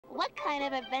what kind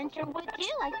of adventure would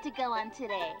you like to go on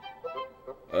today?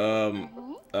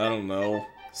 I don't know.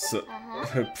 So,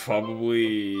 Uh-huh.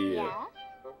 probably, Yeah?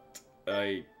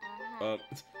 I, Uh-huh.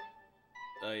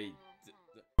 I...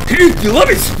 You let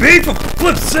me speak, for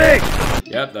flip's sake!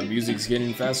 Yep, the music's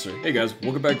getting faster. Hey guys,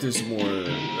 welcome back to some more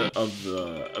of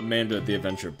the Amanda the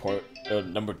Adventure part,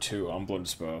 number 2 on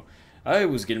Bloodspur. I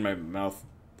was getting my mouth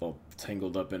all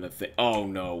tangled up in a thing. Oh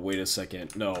no, wait a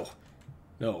second. No.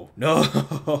 No.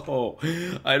 No!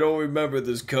 I don't remember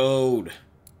this code.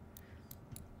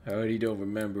 I already don't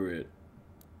remember it.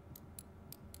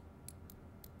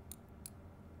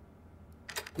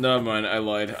 Never mind, I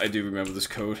lied. I do remember this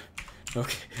code.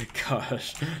 Okay,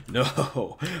 gosh.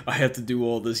 No! I have to do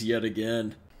all this yet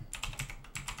again.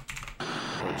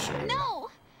 No!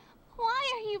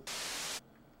 Why are you...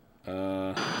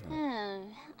 Uh...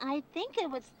 I think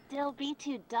it would still be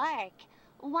too dark.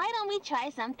 Why don't we try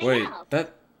something Wait, else?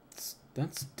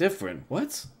 that's different.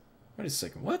 What? Wait a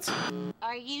second, what?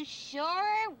 Are you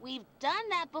sure? We've done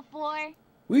that before.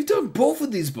 We've done both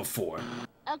of these before.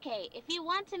 Okay, if you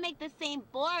want to make the same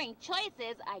boring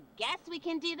choices, I guess we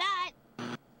can do that.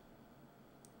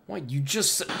 What, you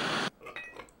just said...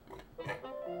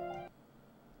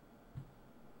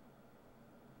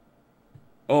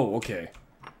 Oh, okay.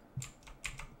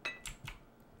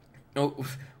 Oh,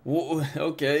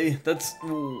 okay. That's...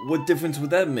 What difference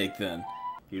would that make, then?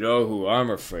 You know who I'm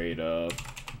afraid of?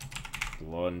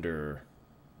 Blunder.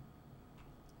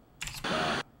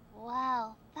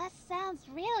 Wow, that sounds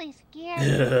really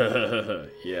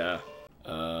scary. Yeah. I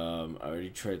already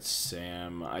tried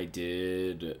Sam. I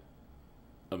did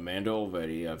Amanda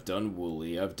already. I've done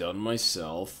Wooly. I've done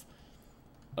myself.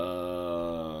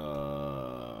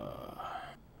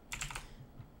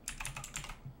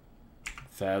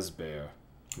 Fazbear.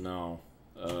 No.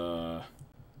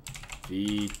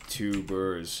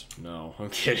 VTubers. No, I'm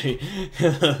kidding.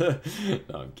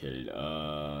 No, I'm kidding.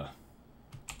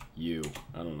 You.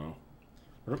 I don't know.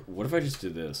 What if I just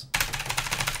did this?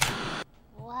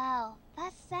 Wow,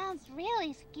 that sounds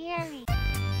really scary.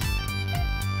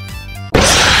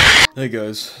 Hey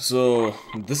guys, so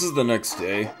this is the next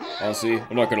day. Honestly,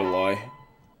 I'm not gonna lie.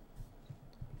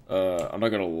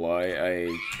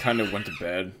 I kind of went to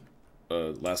bed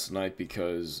last night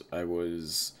because I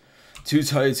was too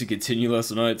tired to continue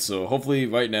last night. So hopefully,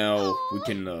 right now we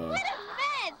can. What a mess!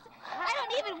 I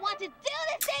don't even want to do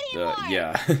this anymore.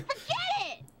 Yeah. Forget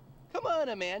it. Come on,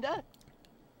 Amanda.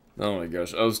 Oh my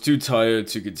gosh, I was too tired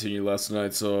to continue last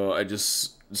night, so I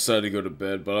just decided to go to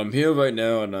bed. But I'm here right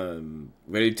now, and I'm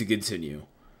ready to continue.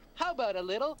 How about a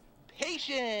little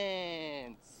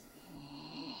patience?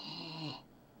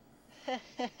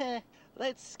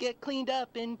 Let's get cleaned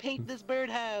up and paint this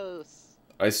birdhouse.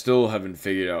 I still haven't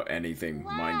figured out anything,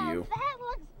 Wow, mind you. that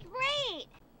looks great.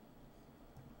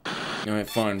 Alright,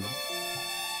 fine.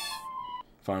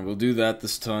 Fine, we'll do that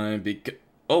this time because...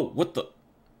 Oh, what the...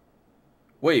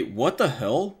 Wait, what the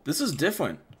hell? This is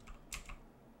different.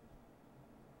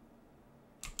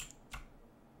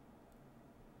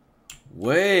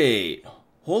 Wait,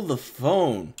 hold the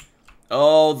phone.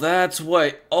 Oh, that's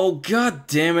why. Oh, god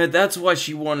damn it. That's why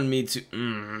she wanted me to.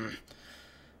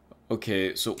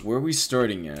 Okay, so where are we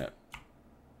starting at?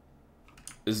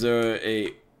 Is there a...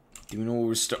 Do you know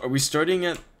where are we starting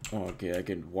at? Oh, okay, I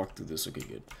can walk through this. Okay,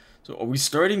 good. So are we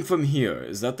starting from here?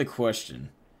 Is that the question?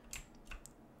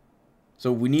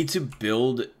 So we need to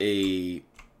build a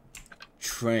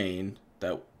train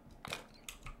that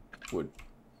would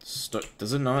start.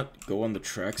 Does it not go on the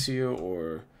tracks here,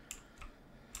 or?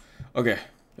 Okay.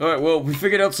 All right. Well, we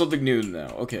figured out something new now.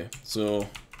 Okay. So,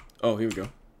 oh, here we go.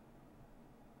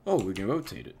 Oh, we can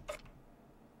rotate it.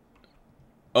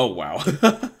 Oh wow.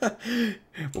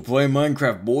 We're playing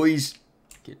Minecraft, boys.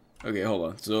 Okay, hold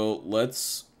on. So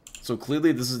let's. So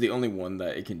clearly, this is the only one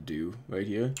that it can do right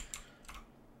here.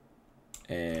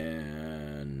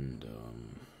 And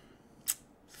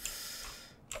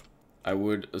I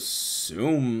would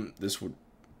assume this would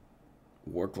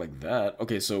work like that.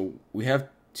 Okay, so we have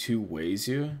 2 ways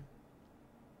here.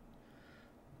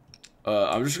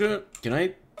 I'm just gonna... Can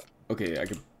I... Okay, I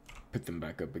can pick them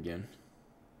back up again.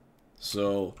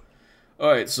 So...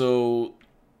 Alright, so...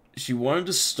 She wanted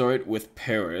to start with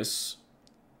Paris.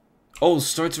 Oh,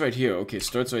 starts right here. Okay,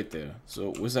 starts right there.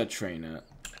 So, where's that train at?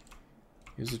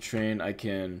 Here's the train. I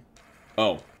can...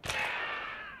 Oh.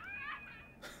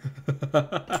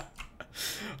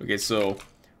 Okay, so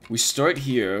we start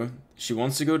here. She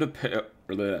wants to go to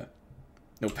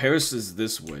No, Paris is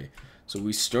this way. So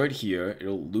we start here.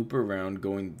 It'll loop around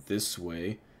going this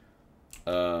way.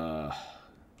 Okay,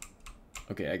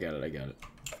 I got it.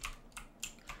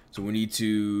 So we need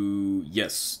to...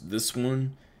 Yes, this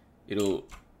one. it'll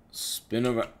spin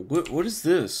around. What is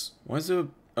this? Why is there?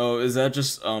 Oh, is that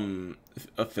just a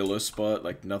filler spot?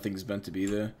 Like nothing's meant to be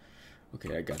there?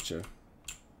 Okay, I gotcha.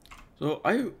 So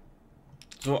I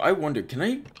wonder, can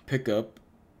I pick up?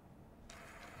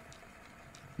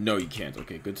 No, you can't.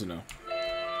 Okay, good to know.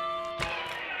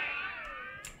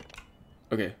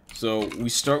 Okay, so we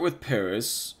start with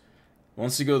Paris.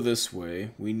 Once we go this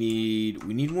way, we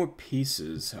need more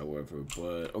pieces, however,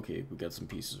 but okay, we got some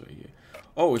pieces right here.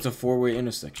 Oh, it's a four-way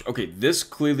intersection. Okay, this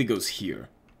clearly goes here.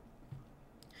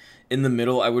 In the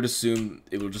middle, I would assume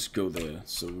it will just go there.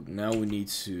 So now we need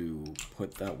to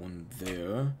put that one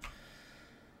there.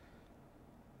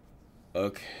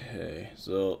 Okay,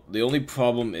 so the only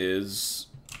problem is...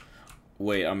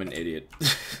 Wait, I'm an idiot.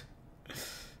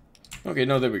 Okay,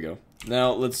 no, there we go.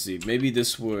 Now, let's see. Maybe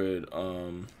this would,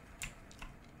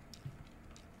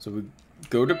 So we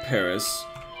go to Paris,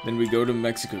 then we go to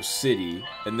Mexico City,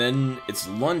 and then it's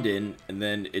London, and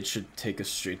then it should take us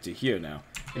straight to here now.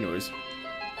 Anyways.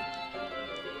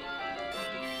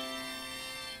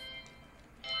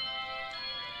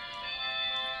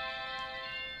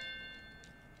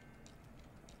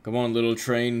 Come on, little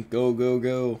train. Go, go,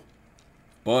 go.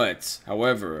 But,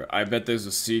 however, I bet there's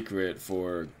a secret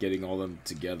for getting all of them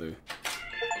together.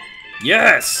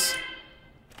 Yes!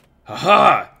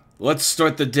 Haha! Let's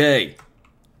start the day.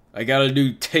 I got a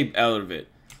new tape out of it.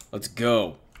 Let's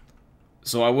go.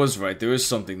 So I was right. There is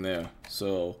something there.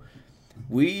 So,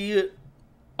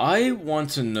 I want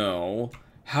to know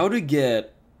how to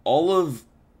get all of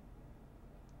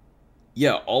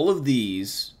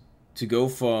these to go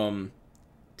from...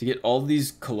 To get all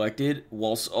these collected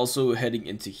whilst also heading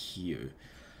into here.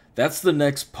 That's the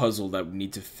next puzzle that we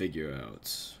need to figure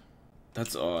out.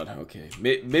 That's odd. Okay.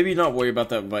 Maybe not worry about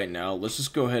that right now. Let's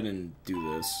just go ahead and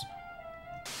do this.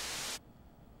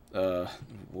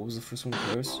 What was the first one?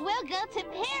 Paris? We'll go to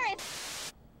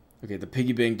Paris. Okay, the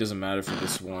piggy bank doesn't matter for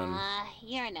this one.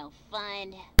 You're no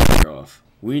fun. Off.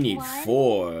 We need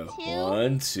 4.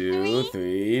 1, 2,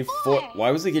 3, 4.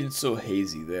 Why was it getting so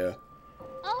hazy there?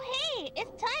 Oh, hey,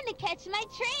 it's time to catch my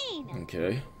train.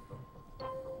 Okay.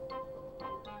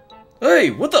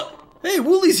 Hey, what the? Hey,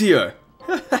 Woolie's here.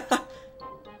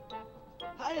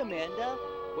 Hi, Amanda.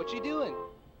 What you doing?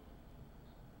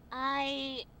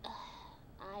 I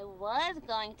was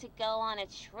going to go on a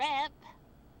trip.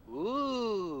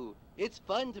 Ooh, it's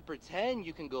fun to pretend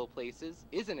you can go places,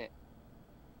 isn't it?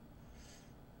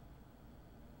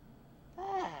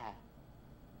 Ah.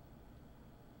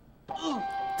 Ooh.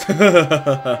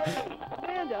 Amanda,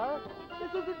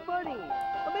 this isn't funny.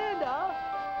 Amanda.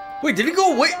 Wait, did it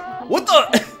go away? What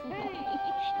the?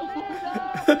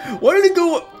 Why did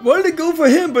it go for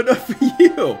him but not for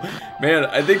you? Man,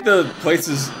 I think the place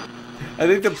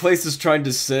is trying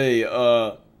to say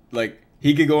like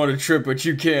he can go on a trip but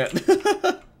you can't.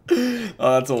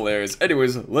 Oh, that's hilarious.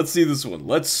 Anyways, let's see this one.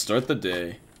 Let's start the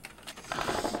day.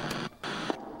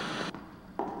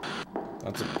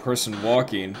 That's a person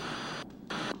walking.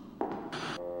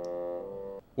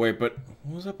 Wait, but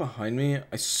what was that behind me?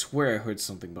 I swear I heard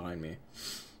something behind me.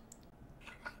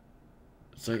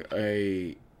 It's like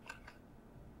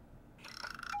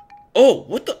Oh,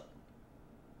 what the?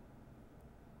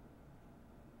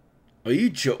 Are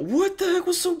you what the heck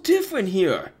was so different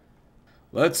here?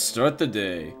 Let's start the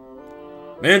day.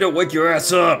 Amanda, wake your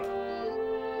ass up! Good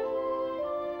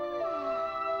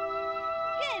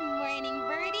morning,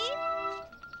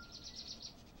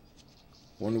 birdies.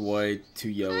 1 white, 2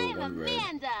 yellow, I'm 1 red.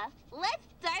 Amanda. Let's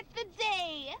start the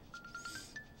day.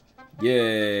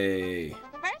 Yay!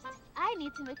 First, I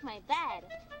need to make my bed.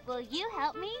 Will you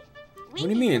help me? What do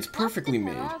you mean? It's perfectly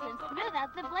made. And smooth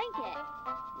out the blanket.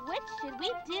 Which should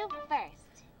we do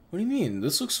first? What do you mean?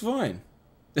 This looks fine.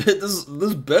 this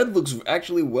bed looks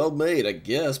actually well made, I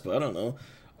guess, but I don't know.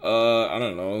 I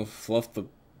don't know. Fluff the...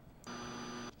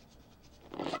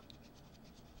 Oh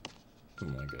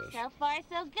my gosh. So far,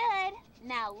 so good.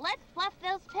 Now let's fluff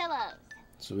those pillows.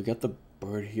 So we got the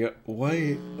bird here.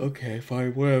 Wait. Okay,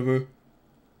 fine, whatever.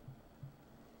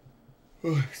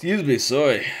 Oh, excuse me,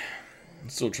 sorry. I'm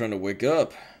still trying to wake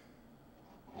up.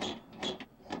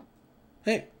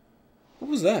 Hey,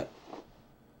 what was that?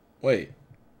 Wait.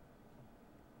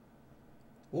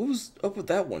 What was up with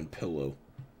that one pillow?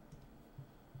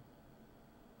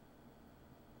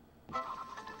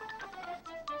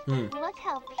 Look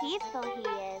how peaceful he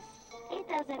is. He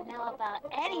doesn't know about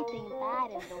anything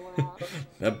bad in the world.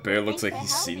 That bear looks like Thanks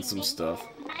he's for seen helping some me. stuff.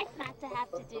 Nice not to have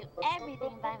to do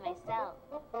everything by myself.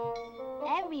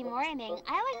 Every morning,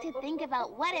 I like to think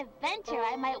about what adventure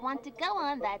I might want to go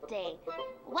on that day.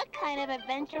 What kind of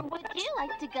adventure would you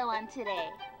like to go on today?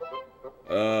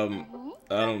 I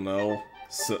don't know.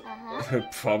 So, Uh-huh.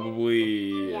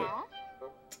 probably... Yeah?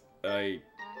 I...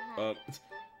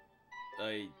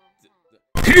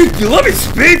 You let me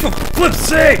speak, for flip's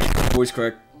sake! Voice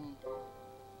crack.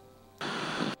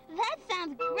 That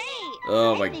sounds great!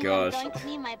 Oh my I think gosh. I'm going to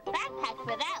need my backpack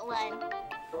for that one.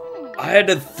 I had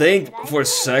to think for a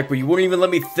sec, but you wouldn't even let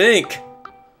me think.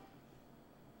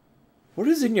 What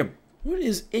is in your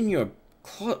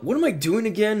closet? What am I doing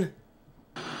again?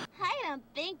 I don't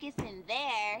think it's in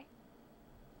there.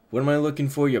 What am I looking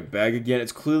for? Your bag again?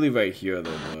 It's clearly right here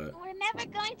though, but... We're never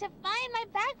going to find my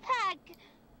backpack.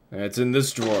 It's in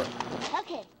this drawer.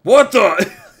 Okay, What the?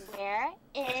 where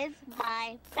is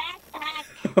my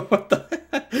backpack? What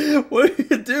the? What are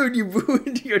you doing? You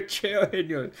ruined your chair in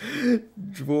your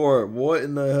drawer. What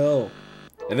in the hell?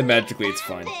 And then magically it's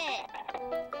fine. Found it.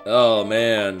 Oh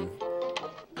man.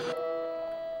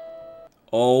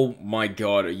 Oh my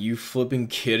god, are you flipping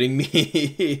kidding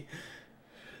me?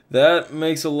 That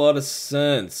makes a lot of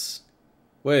sense.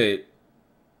 Wait.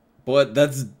 But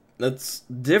that's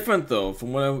different though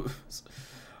from what I was...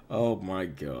 Oh my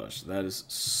gosh, that is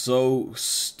so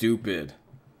stupid.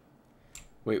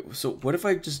 Wait, so what if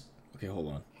I just... Okay, hold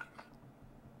on.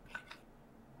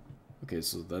 Okay,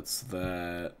 so that's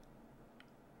that...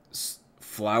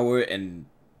 Flour and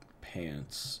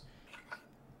pants.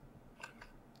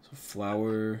 So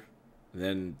flour,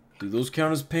 then do those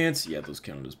count as pants? Yeah, those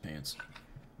count as pants.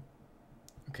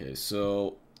 Okay,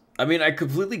 so... I mean, I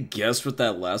completely guessed with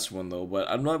that last one though, but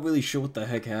I'm not really sure what the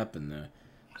heck happened there.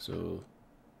 So...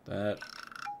 That...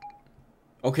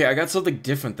 Okay, I got something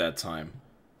different that time.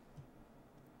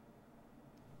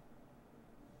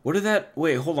 What did that...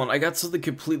 Wait, hold on. I got something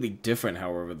completely different,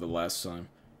 however, the last time.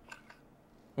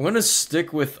 I'm gonna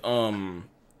stick with,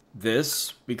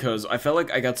 this, because I felt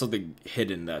like I got something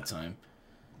hidden that time.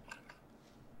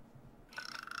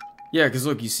 Yeah, because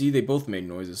look, you see, they both made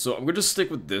noises. So I'm gonna stick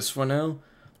with this for now.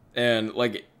 And,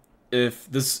 like, if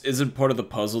this isn't part of the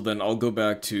puzzle, then I'll go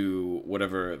back to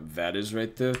whatever that is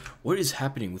right there. What is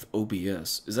happening with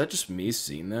OBS? Is that just me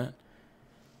seeing that?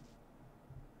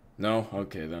 No?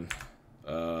 Okay, then.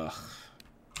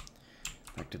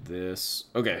 Back to this.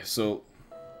 Okay, so...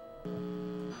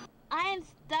 I'm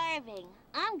starving.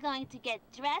 I'm going to get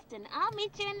dressed and I'll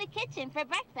meet you in the kitchen for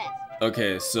breakfast.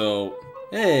 Okay, so...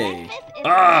 Hey! Breakfast is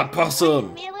Ah, the most possum!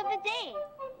 important meal of the day.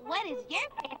 What is your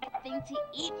favorite thing to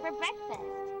eat for breakfast?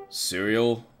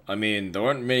 Cereal? I mean, there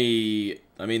aren't many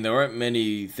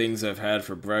things I've had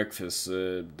for breakfast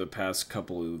the past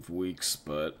couple of weeks,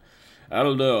 but I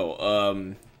don't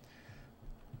know.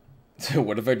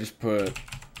 What if I just put...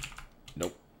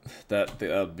 Nope. That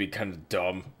would be kind of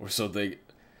dumb or something.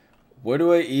 What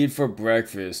do I eat for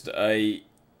breakfast? If I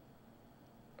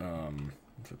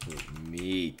put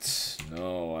meat.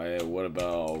 No, what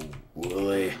about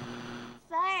woolly?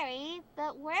 Sorry,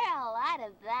 but we're all out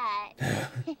of that.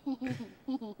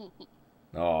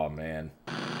 Oh man.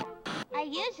 I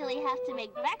usually have to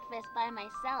make breakfast by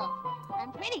myself.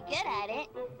 I'm pretty good at it.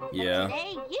 Yeah.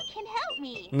 Today, you can help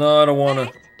me. No, I don't wanna.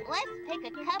 First, let's pick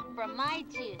a cup from my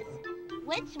juice.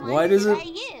 Which one Why does should it- I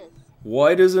use?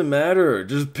 Why does it matter?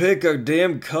 Just pick a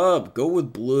damn cup. Go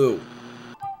with blue.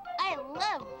 I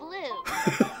love blue.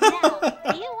 Now,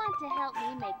 do you want to help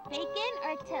me make bacon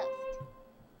or toast?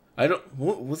 I don't...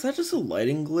 Was that just a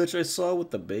lighting glitch I saw with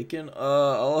the bacon?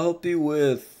 I'll help you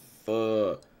with...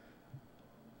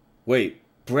 Wait,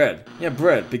 bread. Yeah,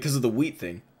 bread, because of the wheat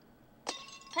thing.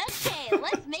 Okay,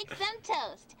 let's make some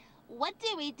toast. What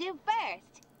do we do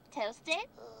first? Toast it,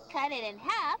 cut it in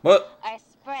half, What? or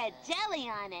spread jelly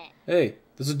on it? Hey,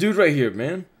 there's a dude right here,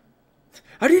 man.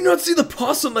 How do you not see the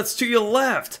possum that's to your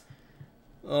left?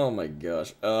 Oh my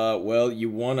gosh. Well, you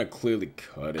want to clearly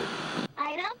cut it.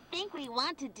 I don't think we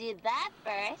want to do that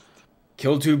first.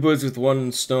 Kill two birds with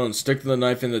one stone. Stick the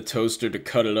knife in the toaster to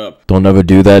cut it up. Don't ever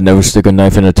do that. Never stick a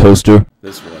knife in a toaster.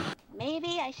 This one.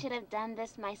 Maybe I should have done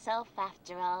this myself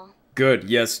after all. Good,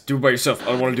 yes. Do it by yourself.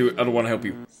 I don't want to do it. I don't want to help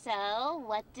you. So,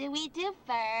 what do we do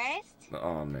first?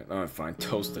 Oh man. Alright, fine.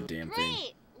 Toast the damn thing.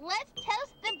 Great! Let's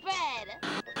toast the bread!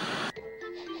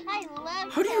 I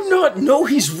love How do you toast. not know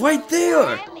he's right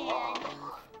there? Hi, man.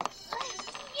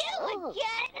 You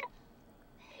again!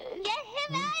 Get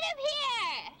him out of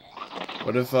here!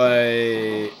 What if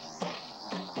I...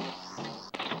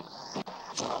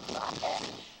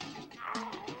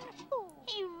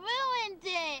 He ruined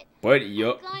it! What?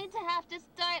 Yo... I'm going to have to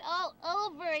start all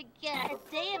over again. A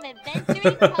day of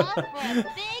adventuring calls for a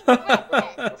big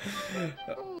breakfast.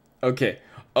 Okay.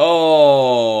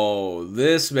 Oh,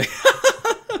 this man.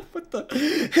 What the?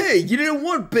 Hey, you didn't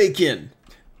want bacon.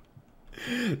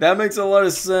 That makes a lot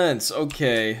of sense.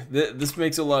 Okay, this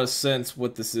makes a lot of sense.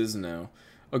 What this is now.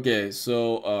 Okay,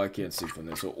 so I can't see from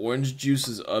there. So orange juice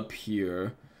is up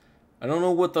here. I don't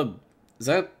know what the is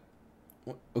that.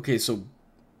 Okay, so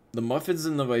the muffin's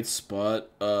in the right spot.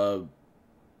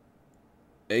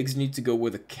 Eggs need to go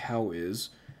where the cow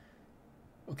is.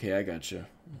 Okay, I gotcha.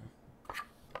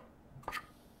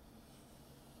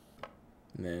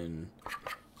 And then,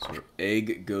 so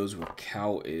egg goes where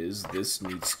cow is. This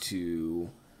needs to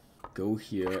go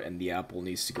here, and the apple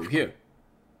needs to go here.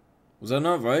 Was that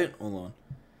not right? Hold on.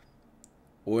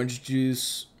 Orange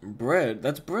juice, bread.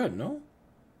 That's bread, no?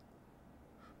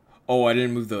 Oh, I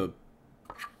didn't move the...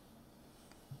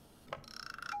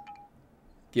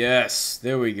 Yes,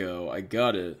 there we go. I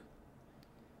got it.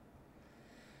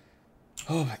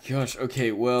 Oh my gosh.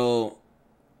 Okay, well...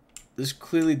 This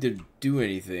clearly didn't do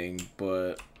anything,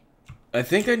 but... I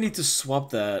think I need to swap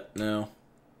that now.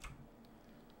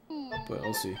 But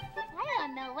I'll see. I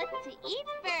don't know what to eat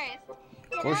first.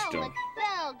 It Of course all you don't. looks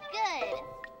so good.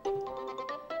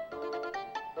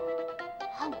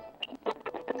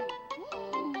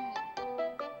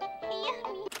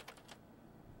 Yummy.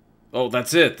 Oh,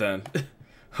 that's it then.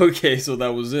 Okay, so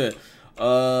that was it.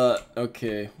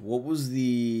 Okay. What was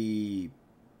the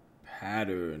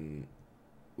pattern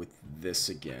with this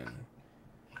again?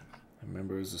 I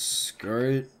remember it was a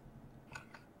skirt,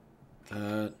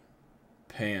 that,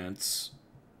 pants.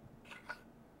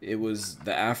 It was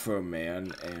the Afro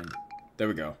Man, and there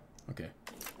we go. Okay.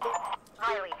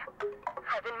 Riley,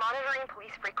 I've been monitoring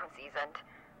police frequencies and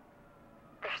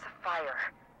there's a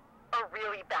fire. A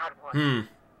really bad one.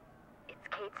 It's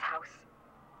Kate's house.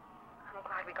 I'm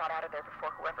glad we got out of there before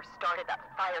whoever started that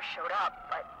fire showed up,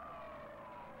 but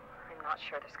I'm not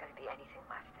sure there's going to be anything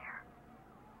left there.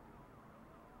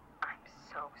 I'm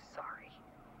so sorry.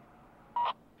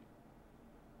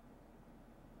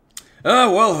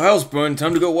 Ah, well, house burned.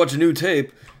 Time to go watch a new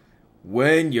tape.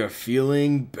 When you're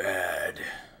feeling bad.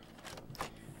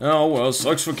 Oh, well,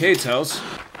 sucks for Kate's house.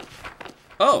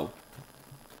 Oh.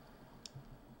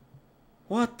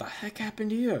 What the heck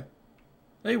happened here?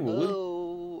 Hey, Wooly.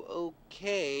 Oh,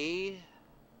 okay.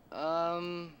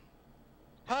 Hi.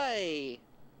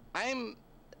 I'm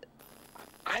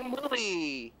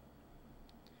Willie.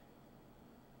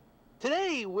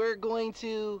 Today we're going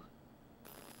to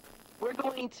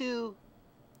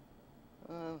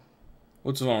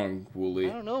What's wrong, I Wooly?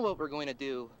 don't know what we're going to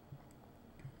do.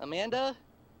 Amanda,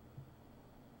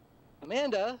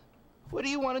 what do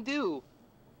you want to do?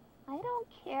 I don't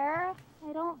care.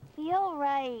 I don't feel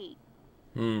right.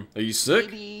 Are you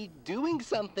sick? Maybe doing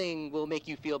something will make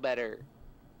you feel better.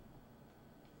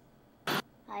 I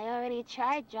already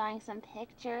tried drawing some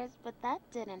pictures, but that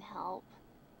didn't help.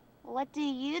 What do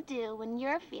you do when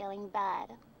you're feeling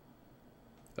bad?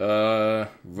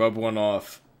 Rub one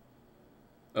off.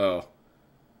 Oh.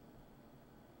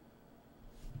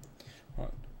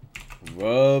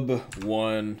 Rub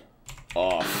one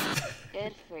off.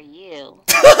 Good for you.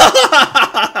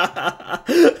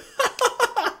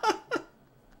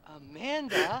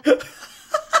 Amanda,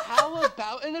 how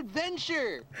about an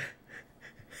adventure?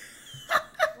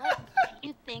 What do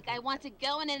you think? I want to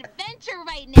go on an adventure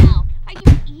right now. Are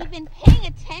you even paying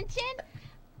attention?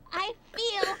 I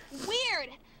feel weird.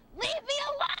 Leave me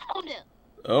alone.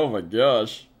 Oh my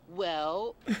gosh.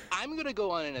 Well, I'm gonna go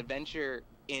on an adventure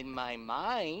in my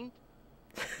mind.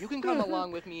 You can come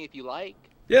along with me if you like.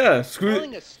 Yeah, screw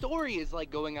Telling a story is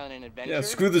like going on an adventure. Yeah,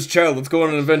 screw this child. Let's go on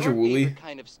an adventure, Your Wooly. favorite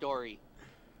kind of story.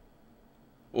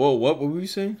 Whoa, what? What were you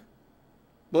saying?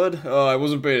 Blood? Oh, I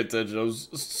wasn't paying attention. I was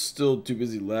still too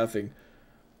busy laughing.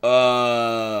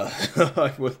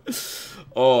 I was...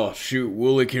 Oh, shoot.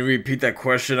 Wooly, can you repeat that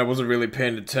question? I wasn't really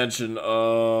paying attention.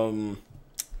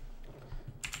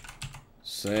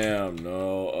 Sam,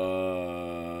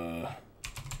 no,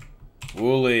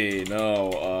 Wooly, no,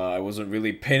 I wasn't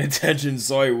really paying attention.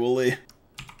 Sorry, Wooly.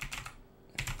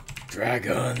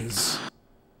 Dragons.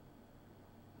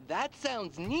 That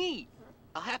sounds neat.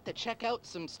 I'll have to check out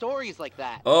some stories like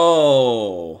that.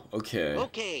 Oh, okay.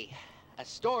 Okay, a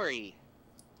story.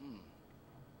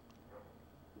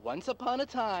 Once upon a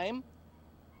time.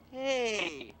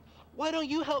 Hey, why don't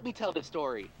you help me tell the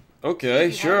story? Okay,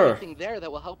 See if you have sure. anything there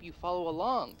that will help you follow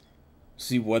along.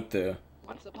 See what there?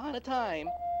 Once upon a time,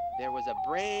 there was a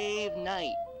brave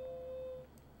knight.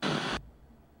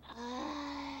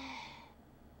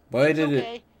 Why It's did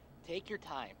okay. it... Take your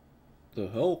time. The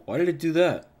hell? Why did it do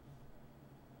that?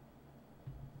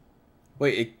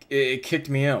 Wait, it kicked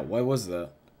me out. Why was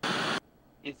that?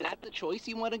 Is that the choice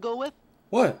you want to go with?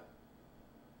 What?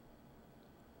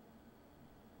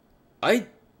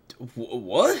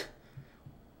 What?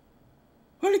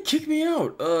 Why did it kick me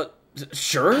out?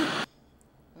 Sure?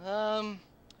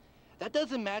 That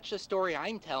doesn't match the story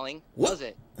I'm telling, What? does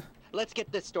it? Let's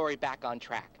get this story back on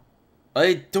track.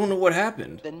 I don't know what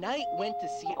happened. The knight went to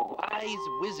see a wise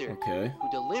wizard Okay. who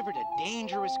delivered a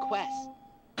dangerous quest.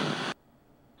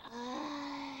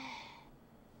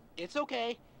 It's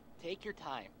okay. Take your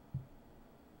time.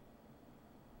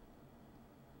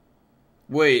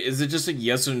 Wait, is it just a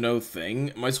yes or no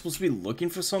thing? Am I supposed to be looking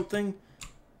for something?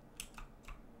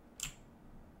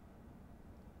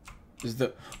 Is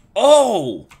the...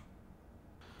 Oh!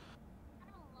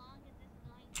 How long is this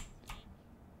going to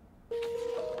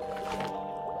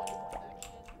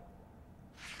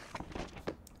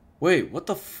take? Wait, what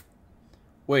the f...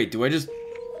 Wait, do I just...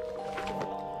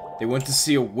 They went to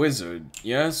see a wizard,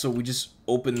 yeah? So we just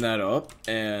opened that up,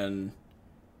 and...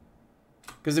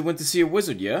 Because they went to see a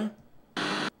wizard, yeah?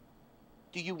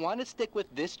 Do you want to stick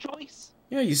with this choice?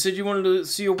 Yeah, you said you wanted to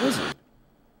see a wizard.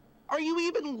 Are you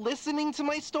even listening to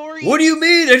my story? What do you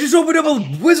mean? I just opened up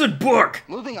a wizard book!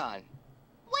 Moving on.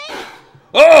 Wait!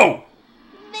 Oh!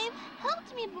 They've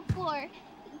helped me before.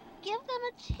 Give them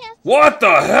a chance. What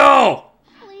the hell?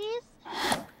 Please?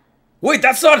 Wait,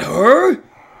 that's not her?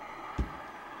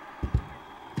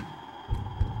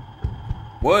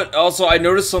 What? Also, I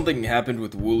noticed something happened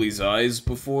with Wooly's eyes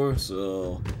before,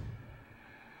 so...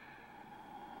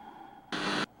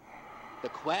 The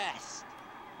quest.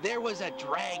 There was a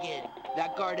dragon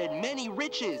that guarded many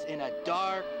riches in a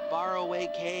dark, faraway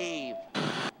cave.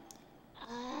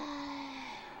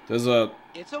 There's a...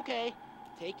 It's okay.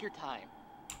 Take your time.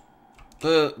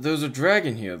 There's a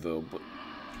dragon here, though, but...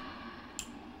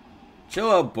 Chill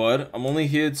out, bud. I'm only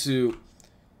here to...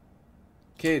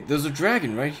 Okay, there's a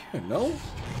dragon right here, no?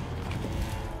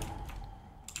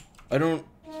 I don't...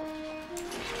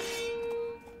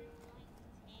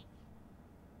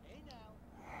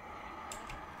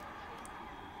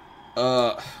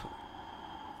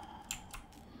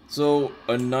 So,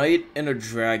 a knight and a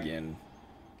dragon,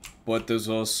 but there's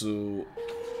also...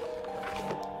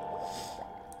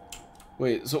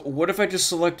 Wait, so what if I just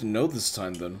select no this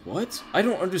time then? What? I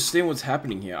don't understand what's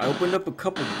happening here. I opened up a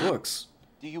couple books.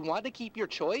 Do you want to keep your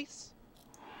choice?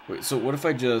 Wait, so what if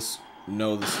I just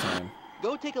no this time?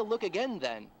 Go take a look again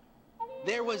then.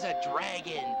 There was a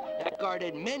dragon that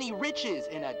guarded many riches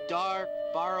in a dark,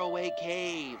 faraway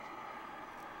cave.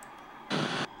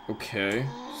 Okay,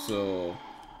 so...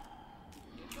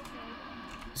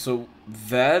 So,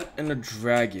 that and a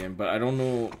dragon, but I don't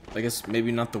know, I guess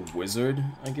maybe not the wizard,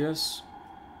 I guess?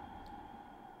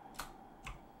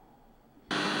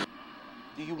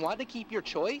 Do you want to keep your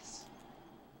choice?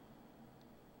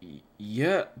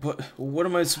 Yeah, but what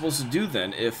am I supposed to do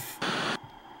then if...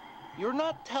 You're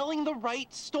not telling the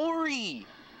right story.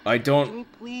 I Can don't... we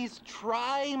please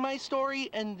try my story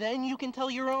and then you can tell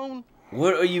your own?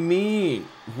 What do you mean?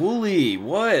 Wooly,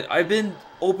 what? I've been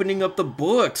opening up the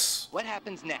books. What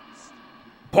happens next?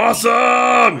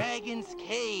 Possum! Dragon's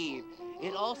Cave.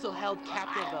 It also held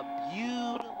captive a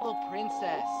beautiful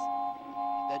princess.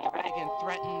 The dragon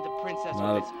threatened the princess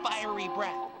with his fiery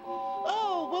breath.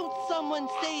 Oh, won't someone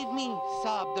save me?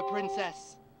 Sobbed the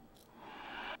princess.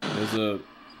 There's a...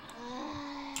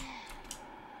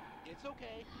 It's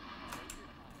okay.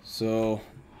 So...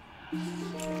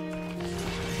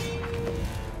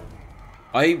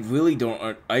 I really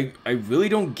don't... I really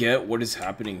don't get what is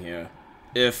happening here.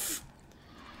 If...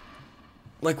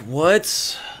 Like,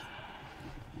 what?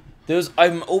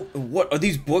 What, are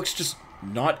these books just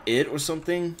not it or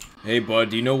something? Hey, bud,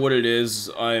 do you know what it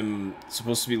is I'm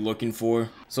supposed to be looking for?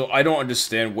 So, I don't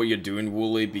understand what you're doing,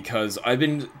 Wooly, because I've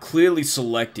been clearly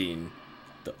selecting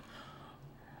the...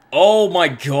 Oh my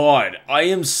god, I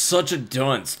am such a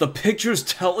dunce. The pictures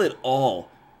tell it all.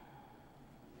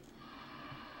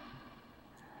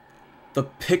 The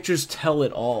pictures tell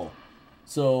it all.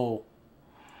 So...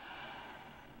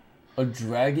 A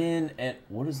dragon and...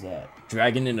 What is that?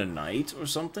 Dragon and a knight or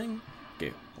something?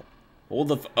 Okay. Hold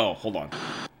the... Oh, hold on.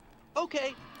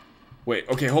 Okay. Wait,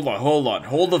 okay, hold on.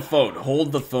 Hold the phone.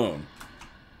 Hold the phone.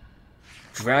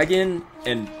 Dragon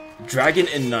and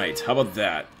knight. How about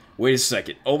that? Wait a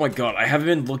second. Oh my god, I haven't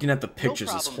been looking at the pictures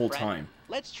No this problem, whole friend. time.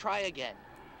 Let's try again.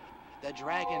 The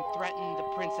dragon threatened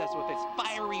the princess with his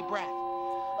fiery breath.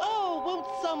 Oh,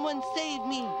 won't someone save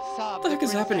me? Sobbed What the heck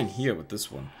is happening princess. here with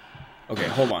this one? Okay,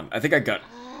 hold on. I think I got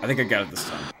it this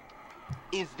time.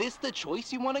 Is this the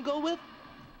choice you want to go with?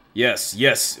 Yes,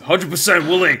 100%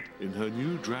 Wooly! In her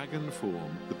new dragon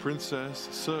form, the princess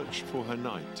searched for her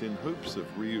knight in hopes of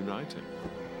reuniting.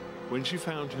 When she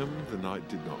found him, the knight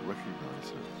did not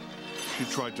recognize her. She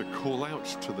tried to call out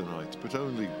to the knight, but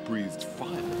only breathed fire.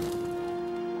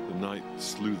 The knight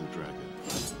slew the dragon,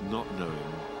 not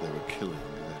knowing they were killing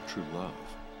their true love.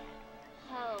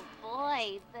 Oh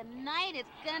boy, the knight is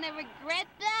gonna regret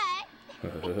that.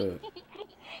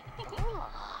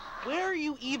 Where are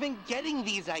you even getting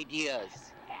these ideas?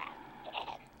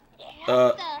 Hey!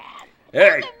 Those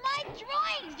are my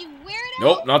drawings, you weirdo!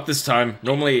 Nope, not this time.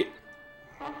 Normally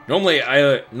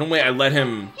I let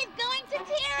him. He's going to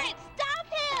tear it! Stop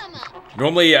him!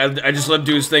 Normally I just let him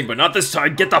do his thing, but not this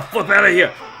time. Get the flip out of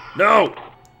here! No!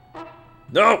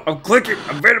 No! I'm clicking!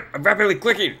 I'm rapidly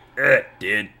clicking!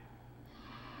 Dude.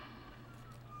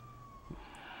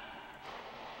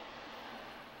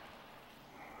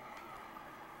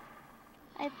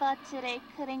 I thought today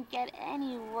couldn't get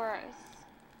any worse.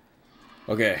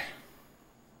 Okay.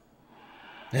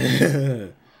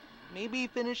 Maybe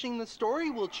finishing the story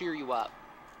will cheer you up.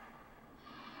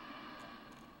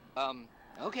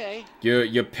 Okay.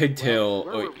 Your pigtail,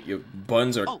 Well, where were we? your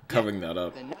buns are Oh, covering yeah. that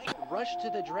up. The knight rushed to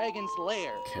the dragon's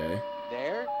lair. Okay.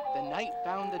 There, the knight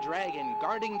found the dragon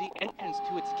guarding the entrance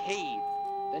to its cave.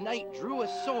 The knight drew a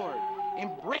sword and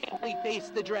bravely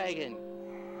faced the dragon.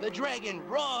 The dragon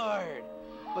roared,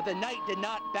 but the knight did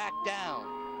not back down.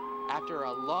 After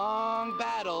a long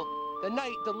battle, the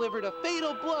knight delivered a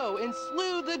fatal blow and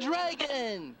slew the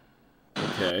dragon.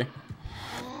 Okay.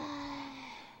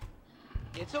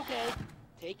 It's okay.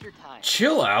 Take your time.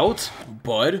 Chill out,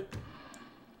 bud.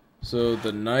 So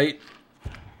the knight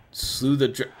slew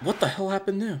the what the hell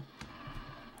happened there?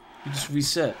 You just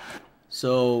reset.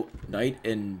 So knight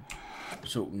and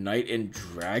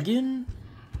dragon?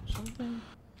 Something?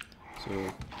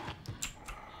 So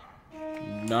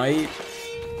knight.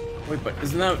 Wait, but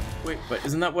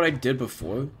isn't that what I did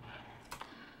before?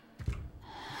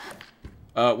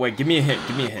 Wait, give me a hint.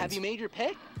 Give me a Have you hint. made your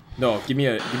pick? No, give me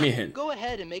a hint. Go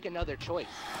ahead and make another choice.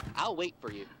 I'll wait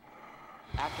for you.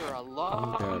 After a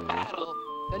long Okay. battle,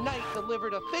 the knight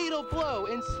delivered a fatal blow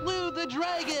and slew the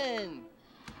dragon.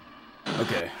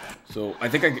 Okay, so I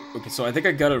think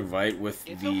I got it right with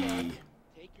It's the. okay.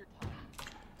 Take your time.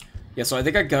 Yeah, so I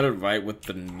think I got it right with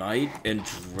the knight and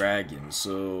dragon.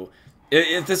 So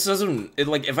if this doesn't,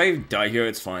 if I die here,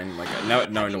 it's fine. Like now I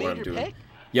Have know you what made I'm your doing. pick?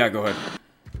 Yeah, go ahead.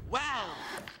 Wow,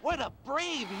 what a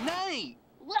brave knight!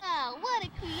 Wow, what a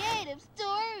creative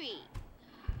story!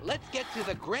 Let's get to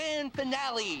the grand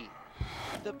finale.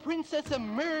 The princess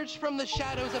emerged from the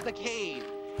shadows of the cave.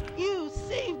 You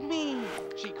saved me,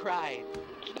 she cried.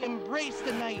 She embraced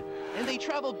the knight, and they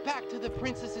traveled back to the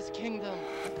princess's kingdom,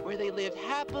 where they lived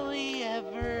happily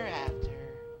ever after.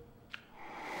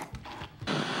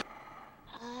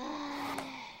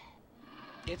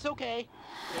 It's okay.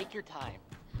 Take your time.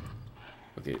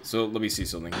 Okay, so let me see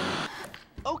something.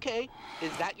 Okay,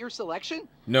 is that your selection?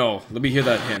 No, let me hear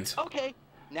that hint. Okay,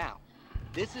 now,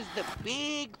 this is the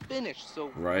big finish, so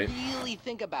Right. really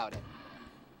think about it.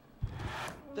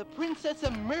 The princess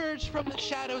emerged from the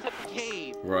shadows of the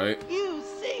cave. Right. You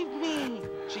saved me,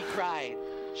 she cried.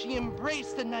 She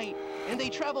embraced the knight, and they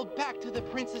traveled back to the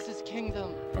princess's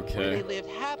kingdom, where Okay. they lived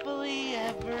happily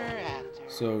ever after.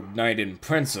 So knight and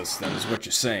princess, then is what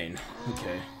you're saying.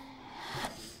 Okay.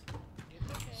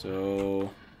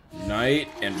 So knight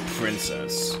and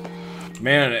princess.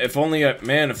 Man, if only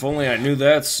I knew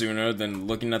that sooner than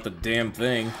looking at the damn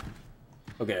thing.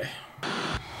 Okay.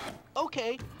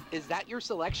 Okay, is that your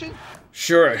selection?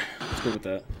 Sure. Let's go with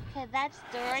that. Could that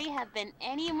story have been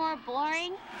any more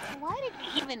boring? Why did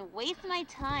you even waste my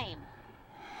time?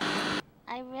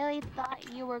 I really thought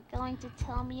you were going to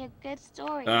tell me a good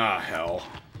story. Ah, hell.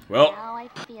 Well, Now I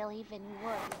feel even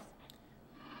worse.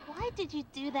 Why did you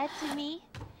do that to me?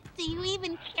 Do you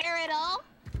even care at all?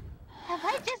 Have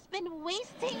I just been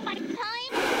wasting my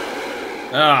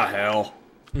time? ah, hell.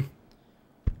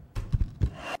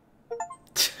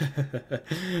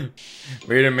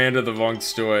 Made Amanda the wrong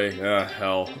story. Ah,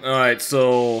 hell. Alright,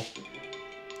 so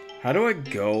how do I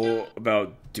go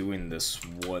about doing this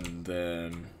one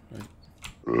then?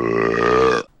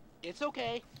 It's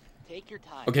okay. Take your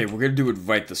time. Okay, we're gonna do it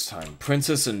right this time.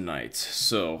 Princess and Knight.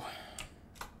 So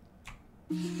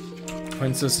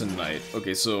Princess and Knight.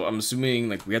 Okay, so I'm assuming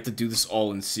like we have to do this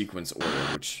all in sequence order,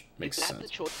 which makes Is that the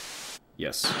sense. choice?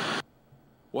 Yes.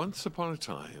 Once upon a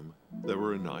time, there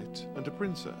were a knight and a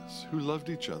princess who loved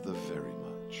each other very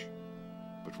much.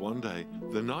 But one day,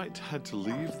 the knight had to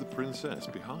leave the princess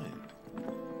behind.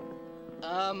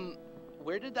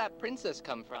 Where did that princess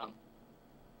come from?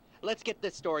 Let's get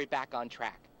this story back on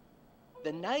track.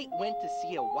 The knight went to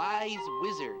see a wise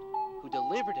wizard who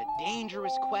delivered a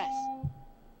dangerous quest.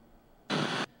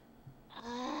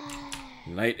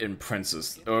 Knight and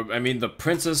princess. Or, I mean, the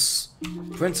princess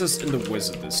and the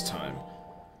wizard this time.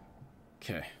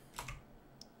 Okay.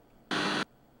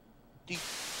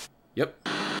 Yep.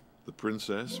 The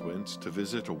princess went to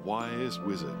visit a wise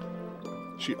wizard.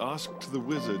 She asked the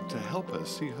wizard to help her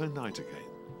see her knight again.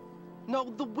 No,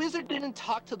 the wizard didn't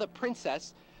talk to the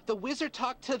princess. The wizard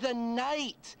talked to the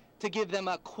knight to give them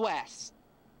a quest.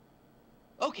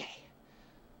 Okay,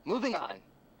 moving on.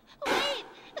 Wait!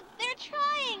 They're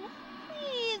trying!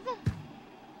 Please!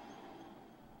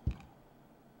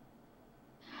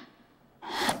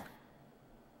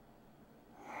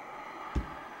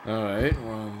 Alright,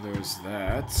 well, there's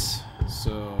that.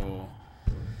 So...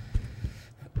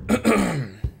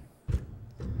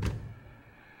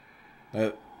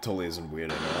 that totally isn't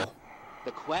weird at all.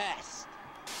 The quest.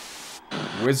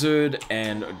 Wizard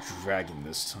and a dragon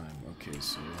this time. Okay,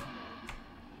 so...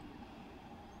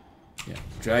 yeah,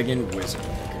 dragon, wizard.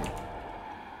 Okay.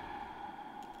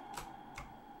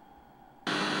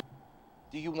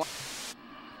 Do you want...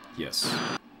 Yes.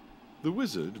 The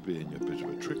wizard, being a bit of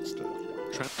a trickster,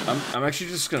 I'm actually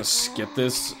just gonna skip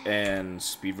this and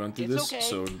speedrun through this. okay.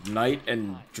 So, knight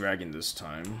and dragon this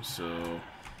time. So,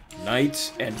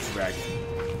 knight and dragon.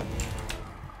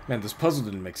 Man, this puzzle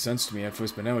didn't make sense to me at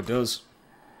first, but now it does.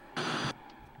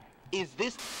 Is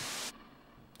this...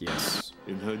 Yes.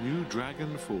 In her new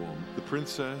dragon form, the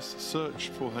princess searched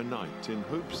for her knight in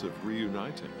hopes of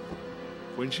reuniting.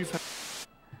 When she found...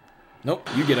 Nope,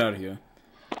 you get out of here.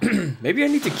 Maybe I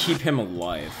need to keep him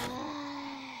alive.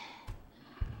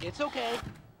 It's okay.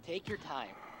 Take your time.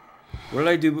 What did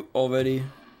I do already?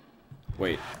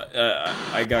 Wait,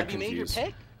 I got Have you made your confused.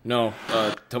 pick? No,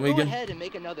 tell me Go again. ahead and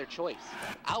make another choice.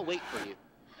 I'll wait for you.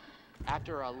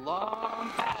 After a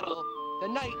long battle, the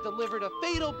knight delivered a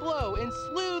fatal blow and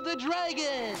slew the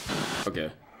dragon! Okay.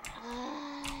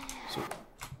 So,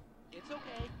 It's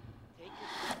okay. Take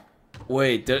your...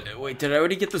 wait, did I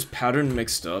already get this pattern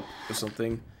mixed up or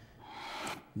something?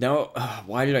 Now,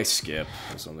 why did I skip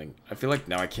or something? I feel like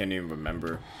now I can't even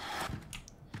remember.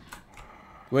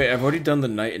 Wait, I've already done the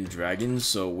knight and dragon,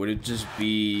 so would it just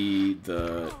be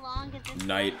the How long is this?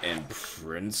 knight and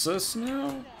princess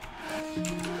now?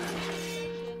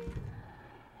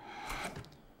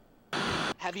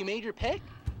 Have you made your pick?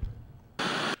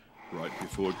 Right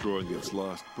before drawing its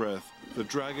last breath, the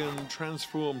dragon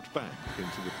transformed back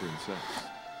into the princess.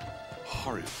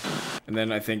 Horrid. And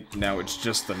then I think now it's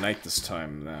just the knight this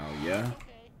time now, yeah?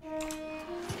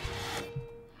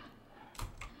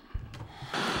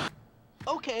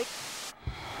 Okay.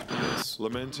 Yes.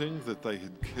 Lamenting that they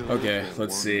had killed Okay, their let's one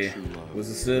see. true love, Was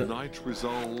this it? the knight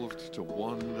resolved to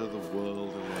wander the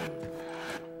world alone.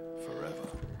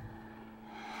 Forever.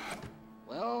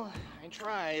 Well, I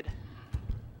tried.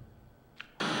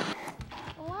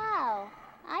 Wow.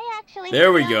 I actually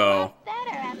There we feel a go. lot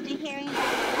better after hearing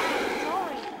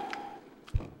that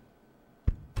story.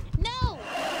 No!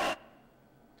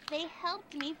 They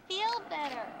helped me feel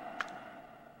better.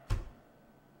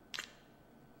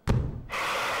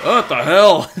 What the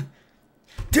hell?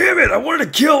 Damn it, I wanted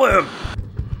to kill him!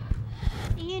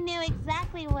 You knew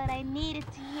exactly what I needed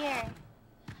to hear.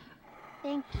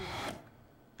 Thank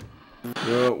you.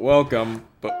 You're welcome,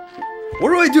 but what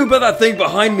do I do about that thing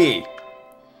behind me?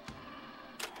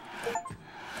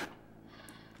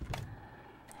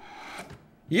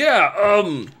 Yeah,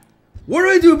 what do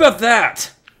I do about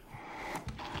that?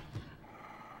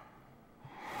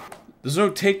 There's no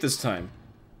take this time.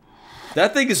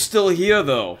 That thing is still here,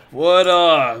 though. What,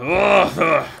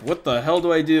 what the hell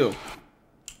do I do?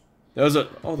 There's a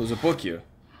book here.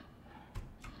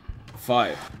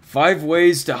 5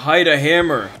 ways to hide a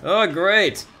hammer. Oh,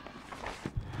 great.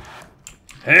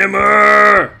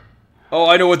 Hammer! Oh,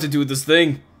 I know what to do with this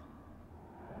thing.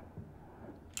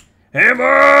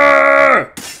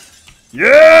 Hammer!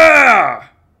 Yeah!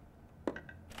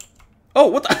 Oh,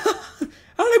 what the? How did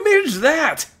I manage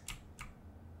that?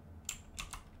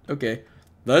 Okay,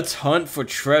 let's hunt for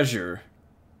treasure.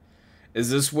 Is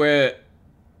this where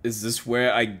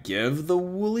I give the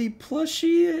woolly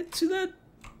plushie to that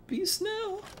beast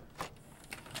now?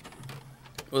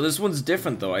 Well, this one's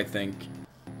different though, I think.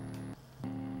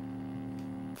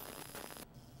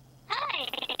 Hi!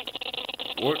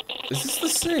 Or is this the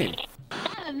same?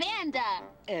 I'm Amanda.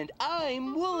 And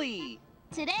I'm Wooly.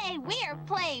 Today we're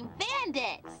playing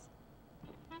bandits.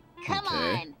 Come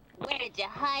Okay. on. Where did you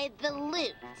hide the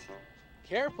loot?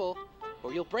 Careful,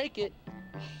 or you'll break it.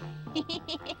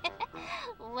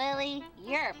 Willie,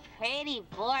 you're a pretty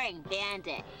boring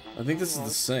bandit. I think this is the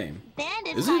same.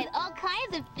 Bandits Is it? hide all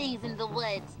kinds of things in the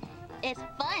woods. It's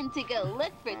fun to go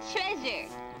look for treasure.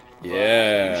 You should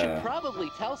Yeah. probably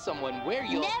tell someone where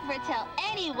you'll... Never tell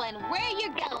anyone where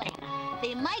you're going.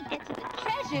 They might get to the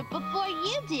treasure before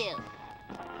you do.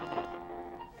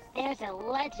 There's a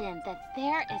legend that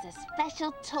there is a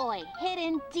special toy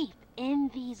hidden deep in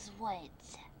these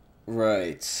woods.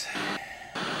 Right.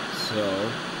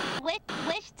 So...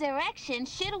 Which direction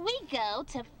should we go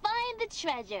to find the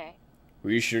treasure?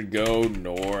 We should go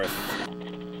north.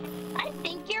 I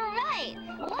think you're right.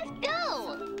 Let's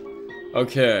go.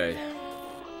 Okay.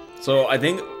 So I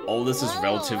think all this is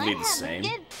relatively the same.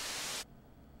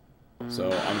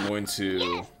 So I'm going to...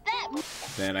 Yes, that...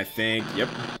 Then I think, yep,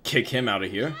 kick him out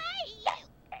of here.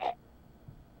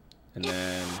 And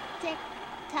then... Tick,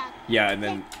 tock, Yeah, and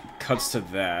then cuts to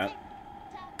that.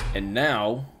 And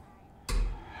now...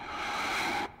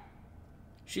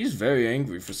 She's very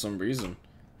angry for some reason.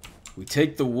 We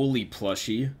take the Wooly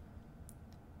plushie.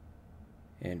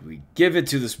 And we give it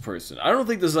to this person. I don't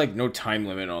think there's, like, no time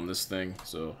limit on this thing.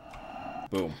 So,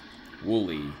 boom.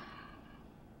 Wooly.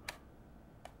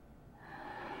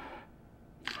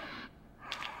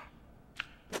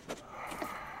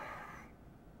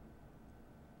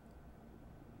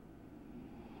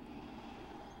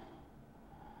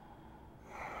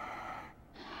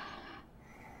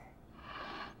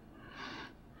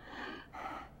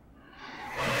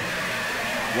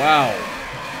 Wow.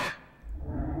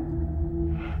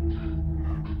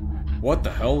 What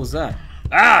the hell was that?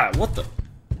 Ah! What the?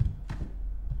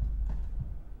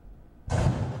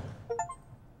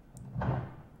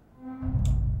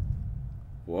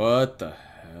 What the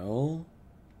hell?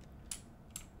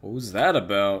 What was that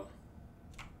about?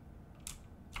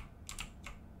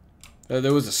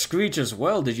 There was a screech as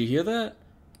well. Did you hear that?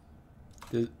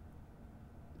 Is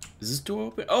this door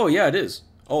open? Oh, yeah, it is.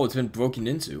 Oh, it's been broken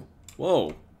into.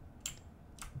 Whoa.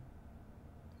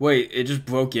 Wait, it just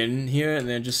broke in here and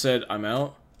then it just said, I'm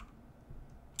out?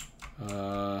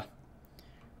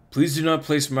 Please do not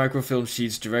place microfilm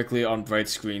sheets directly on bright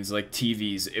screens like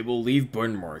TVs. It will leave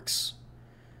burn marks.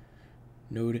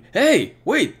 Noted. Hey!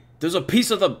 Wait! There's a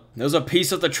piece of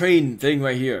the train thing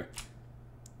right here.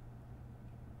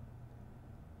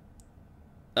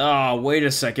 Ah, wait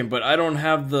a second, but I don't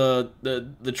have the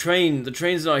train. The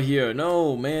train's not here.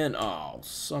 No, man. Oh,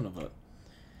 son of a...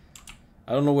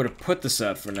 I don't know where to put this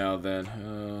at for now, then.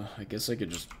 I guess I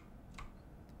could just...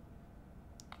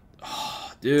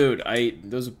 Oh, dude,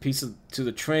 there's a piece to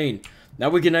the train. Now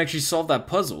we can actually solve that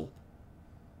puzzle.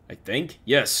 I think?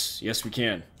 Yes. Yes, we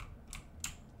can.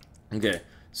 Okay,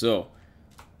 so...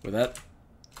 Was that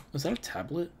a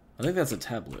tablet? I think that's a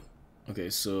tablet. Okay,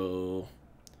 so...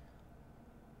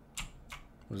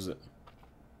 What is it?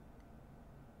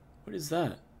 What is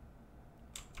that?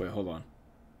 Wait, hold on.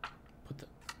 Put that...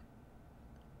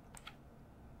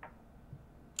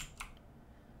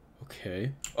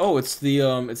 Okay. Oh, it's the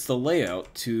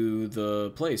layout to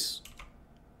the place.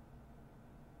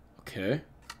 Okay.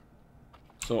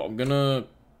 So I'm gonna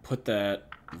put that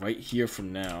right here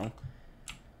from now.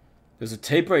 There's a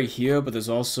tape right here, but there's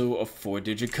also a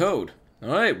 4-digit code.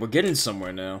 Alright, we're getting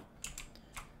somewhere now.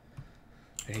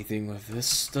 Anything with this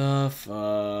stuff?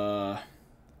 Archive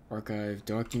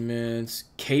documents.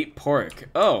 Kate Park.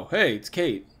 Oh, hey, it's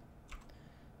Kate.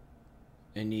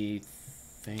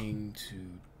 Anything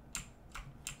to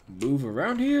move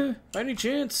around here? By any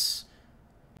chance?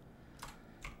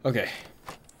 Okay.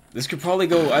 This could probably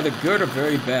go either good or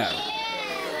very bad.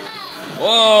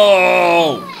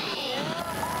 Whoa!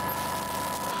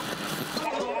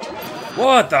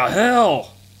 What the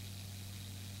hell?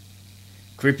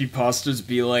 Creepypastas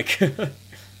be like...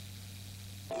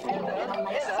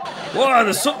 Wow,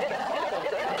 there's so...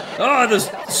 Ah, there's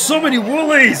so many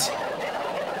woolies!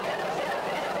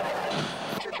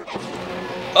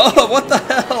 Oh, what the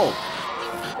hell?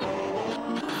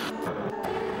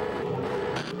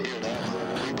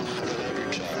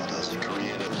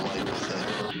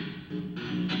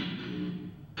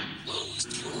 Close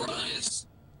your eyes.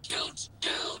 Count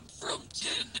down from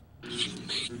 10. You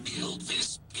may feel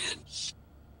this pinch.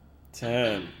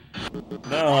 10,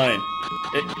 9,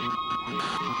 8.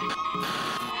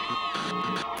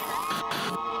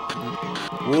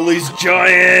 Woolie's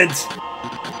giant!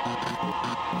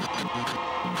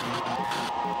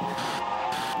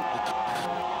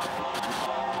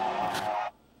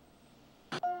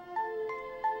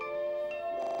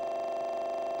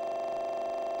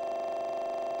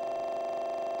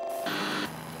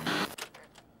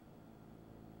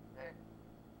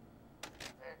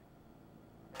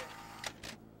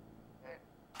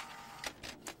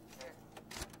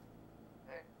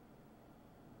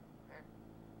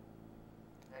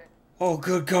 Oh,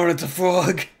 good God, it's a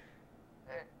frog!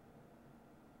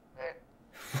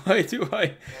 Why do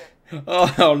I...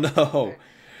 Oh, no.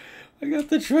 I got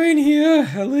the train here,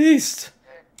 at least.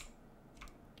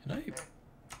 Can I...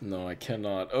 No, I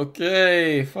cannot.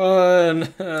 Okay,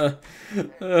 fun. What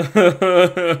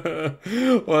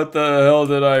the hell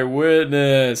did I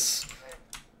witness?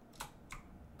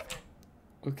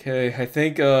 Okay, I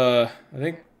think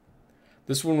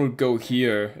this one would go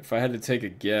here if I had to take a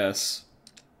guess.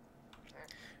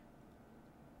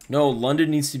 No, London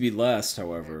needs to be last,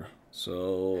 however.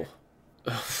 So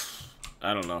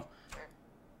I don't know.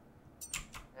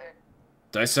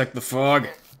 Dissect the fog.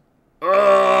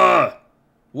 Ugh!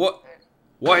 What?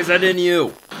 Why is that in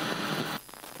you?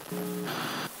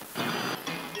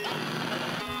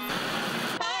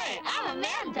 Hi, I'm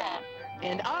Amanda.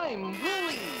 and I'm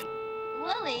Wooly.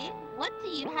 Lily, what do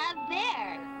you have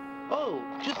there? Oh,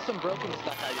 just some broken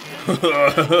stuff I was Lily,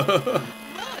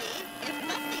 if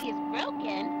something is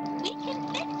broken, we can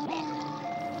fix it.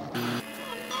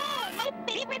 Oh, my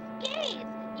favorite skates!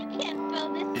 You can't throw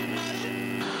this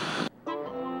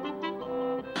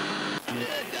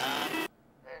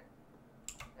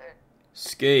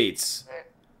Skates.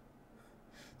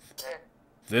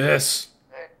 This.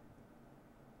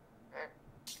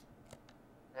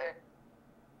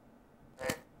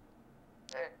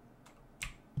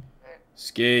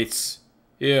 Skates.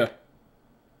 Here.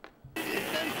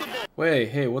 Wait,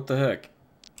 hey, what the heck?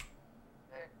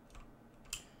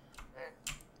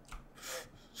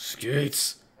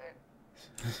 Skates.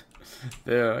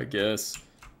 There, I guess.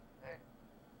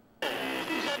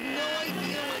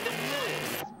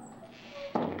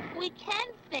 We can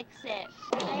fix it,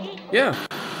 right? Yeah.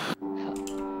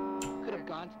 could have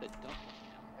gone to the dump.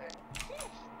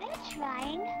 They're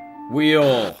trying.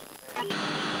 Wheel.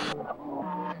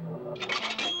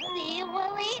 See,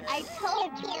 Willie? I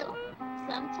told you.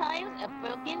 Sometimes a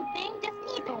broken thing just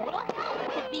needs a little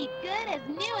help to be good as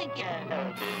new again.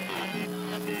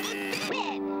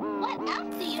 Sid, what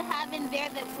else do you have in there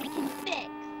that we can fix?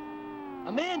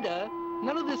 Amanda,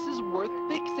 none of this is worth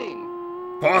fixing.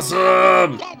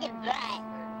 Possum! That's right.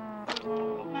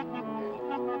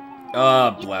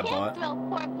 Blabbot. Can't throw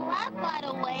poor Blabbot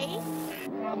away.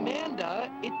 Amanda,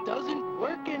 it doesn't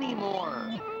work anymore.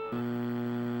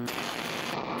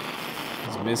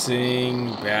 It's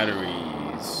missing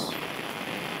batteries.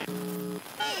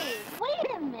 Hey,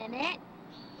 wait a minute.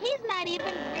 He's not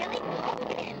even really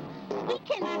broken. We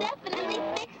can definitely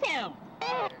fix him.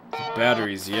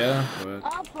 Batteries, yeah, but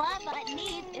All Blabbot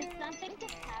needs is something to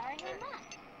power him up.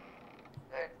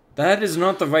 that is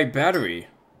not the right battery.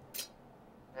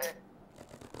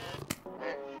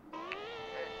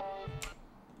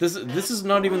 This is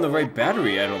not even the right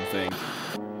battery, I don't think.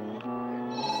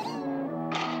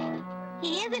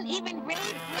 He isn't even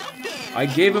really broken. I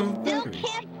gave him Still battery.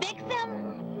 can't fix him.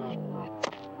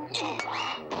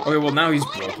 Okay, well now he's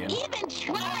Point of broken. even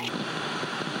trying.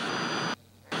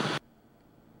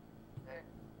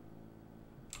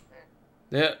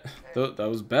 Yeah, that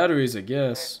was batteries, I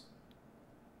guess.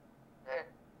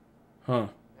 Huh.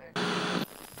 Could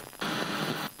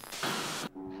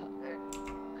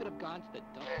have gone to the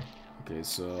dump. Okay,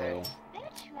 so They're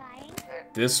trying.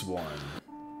 this one.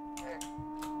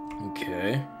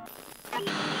 Okay.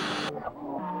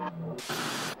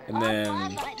 And then All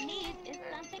Blabbot needs is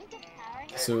something to power him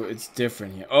so it's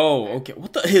different here. Oh, okay.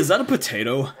 What the is that a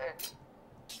potato?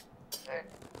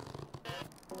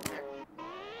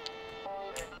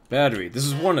 Battery. This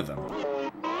is one of them.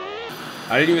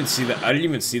 I didn't even see that. I didn't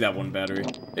even see that one battery.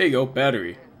 There you go,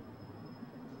 battery.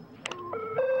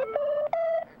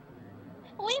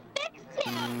 We fixed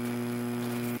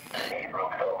him!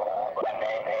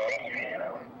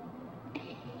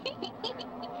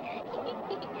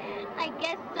 I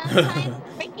guess sometimes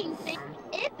breaking things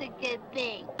is a good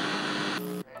thing.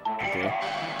 Okay.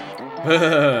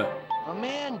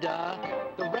 Amanda,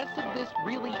 the rest of this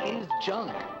really is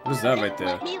junk. What is that right there?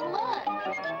 Let me look.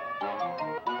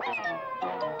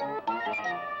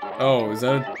 Oh, is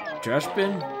that a trash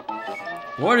bin?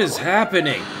 What is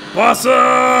happening?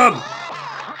 Possum!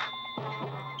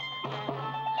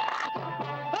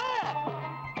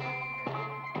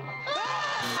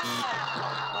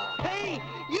 Hey,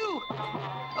 you!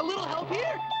 A little help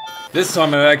here? This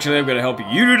time I'm gonna help you.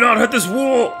 You do not hurt this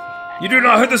wool! You do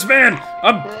not hurt this man!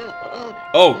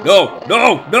 Oh, no!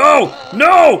 No! No!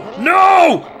 No!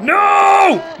 No!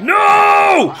 No!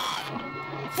 No!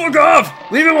 Fuck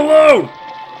off! Leave him alone!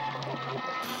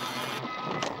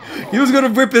 He was gonna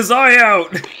rip his eye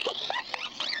out!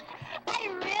 I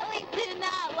really do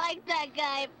not like that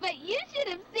guy, but you should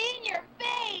have seen your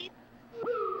face.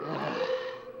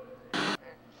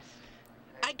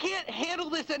 I can't handle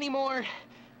this anymore.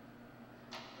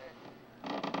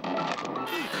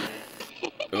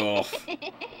 Ugh.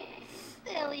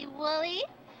 Silly Wooly.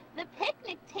 The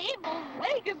picnic table's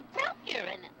way too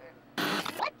broken.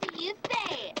 What do you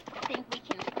say? Think we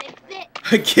can fix it?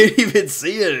 I can't even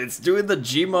see it. It's doing the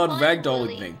Gmod Come on, ragdolling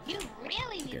Wooly. thing. You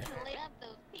really need Okay. to lay up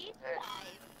those peace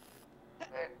signs.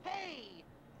 Hey,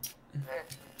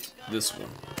 this one.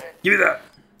 Give me that!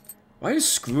 Why is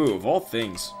screw, of all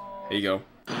things? There you go.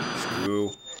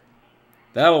 Screw.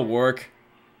 That'll work.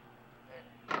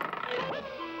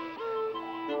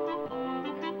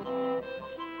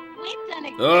 We've done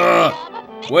a good job of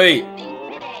fixing wait. things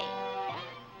today.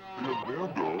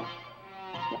 Amanda,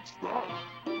 what's that?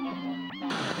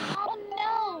 Oh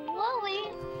no, Wooly!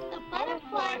 The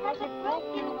butterfly has a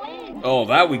broken wing. Oh,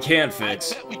 that we can't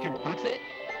fix. I bet we can fix it.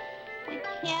 We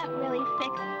can't really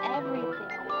fix everything,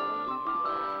 Wooly.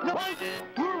 No,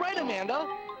 you were right, Amanda.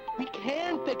 We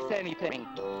can fix anything.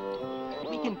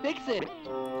 We can fix it,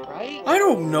 right? I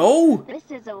don't know.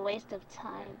 This is a waste of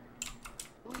time.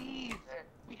 Please,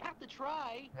 we have to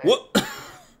try. What?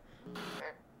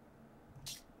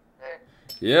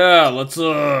 Yeah, let's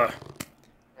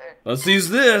use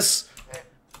this.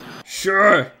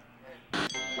 Sure.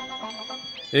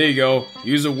 Here you go.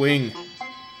 Use a wing.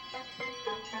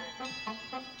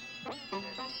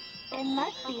 It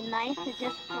must be nice to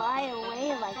just fly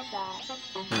away like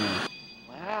that.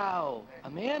 Wow,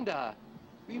 Amanda,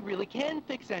 we really can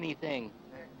fix anything.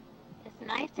 It's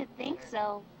nice to think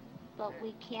so, but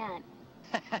we can't.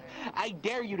 I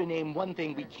dare you to name one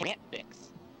thing we can't fix.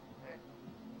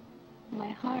 My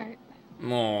heart.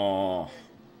 Aww.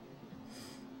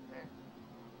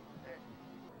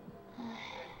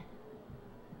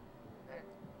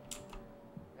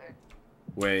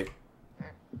 Wait.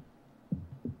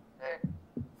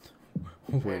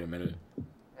 Wait a minute.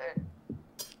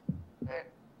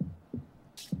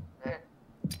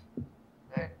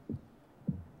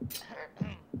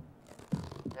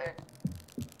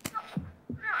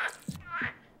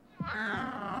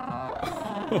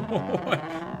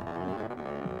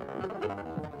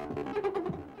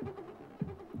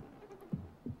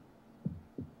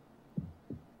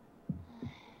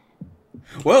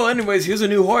 Well, anyways, here's a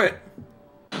new heart.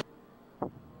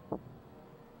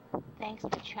 Thanks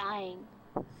for trying.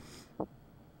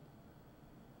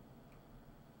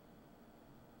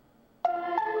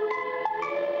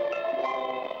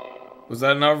 Was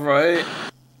that not right?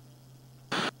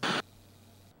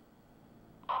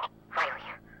 Riley,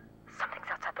 something's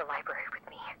outside the library with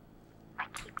me. I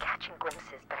keep catching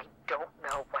glimpses, but I don't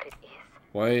know what it is.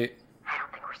 Wait. I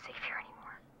don't think we're safe here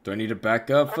anymore. Do I need to back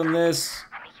up from this?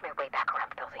 I'm making my way back around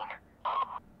the building.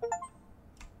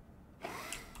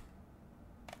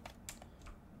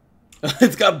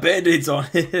 It's got band-aids on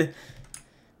it.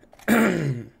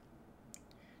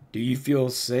 Do you feel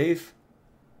safe?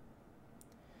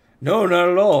 No, not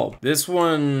at all. This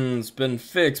one's been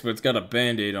fixed, but it's got a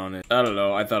band-aid on it. I don't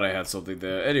know, I thought I had something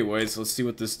there. Anyways, let's see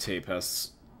what this tape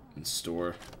has in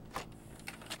store.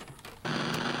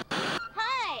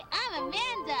 Hi, I'm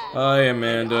Amanda. Hi,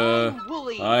 Amanda. I'm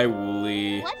Wooly. Hi,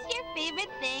 Wooly. What's your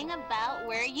favorite thing about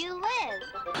where you live?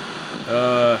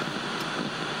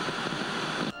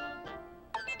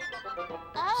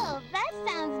 Oh, that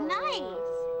sounds nice.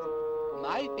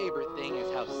 My favorite thing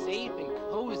is how safe and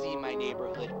cozy my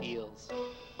neighborhood feels.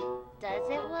 Does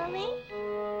it, Wooly?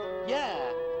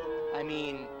 Yeah, I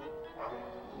mean,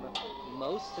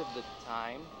 most of the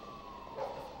time.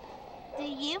 Do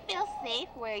you feel safe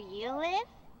where you live?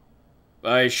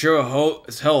 I sure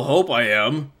as hell hope I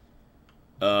am.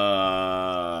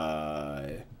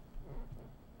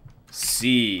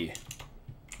 C.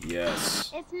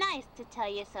 Yes. It's nice to tell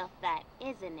yourself that,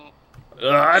 isn't it?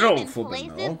 I don't Even flippin'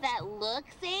 places know. that look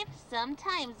safe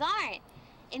sometimes aren't.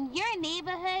 In your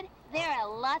neighborhood, there are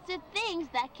lots of things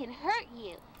that can hurt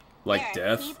you. Like there are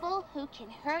death? people who can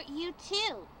hurt you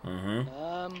too.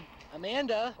 Mm-hmm.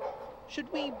 Amanda,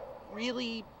 should we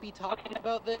really be talking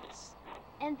about this?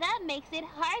 And that makes it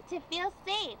hard to feel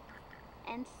safe.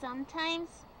 And sometimes,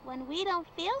 when we don't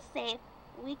feel safe,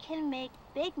 we can make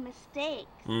big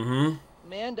mistakes. Mm-hmm.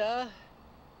 Amanda,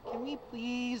 can we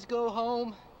please go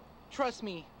home? Trust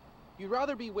me, you'd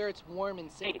rather be where it's warm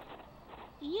and safe.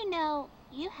 You know,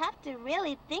 you have to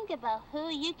really think about who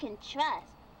you can trust.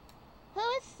 Who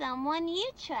is someone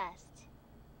you trust?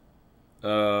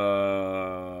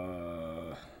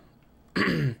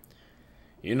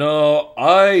 You know,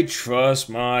 I trust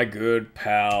my good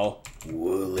pal,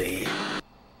 Wooly.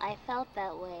 I felt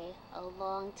that way a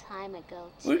long time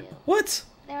ago, too. What?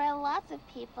 There are lots of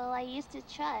people I used to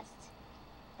trust,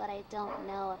 but I don't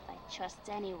know if I trust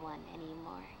anyone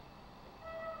anymore.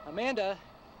 Amanda,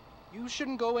 you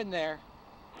shouldn't go in there.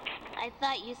 I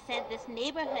thought you said this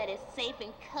neighborhood is safe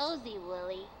and cozy,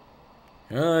 Wooly.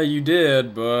 You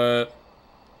did, but...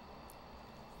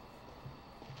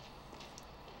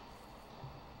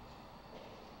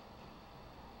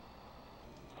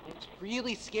 It's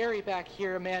really scary back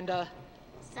here, Amanda.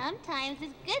 Sometimes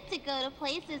it's good to go to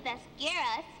places that scare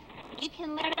us. You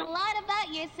can learn a lot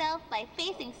about yourself by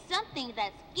facing something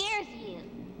that scares you.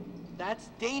 That's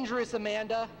dangerous,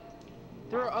 Amanda.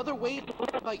 There are other ways to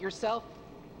learn about yourself.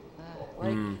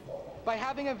 Like by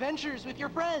having adventures with your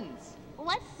friends.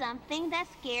 What's something that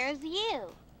scares you?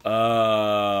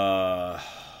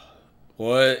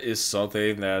 What is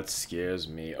something that scares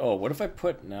me? Oh, what if I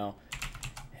put now?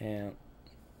 Ham.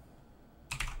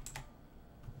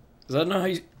 Is that not how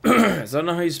you? Is that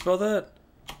not how you spell that?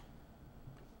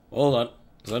 Hold on.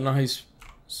 Is that not how you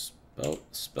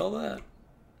spell that?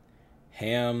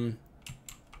 Ham.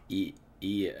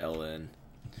 E-L-N.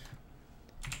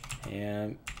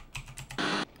 Ham.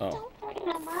 Oh. Don't bring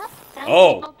them up. Some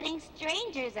Oh. people think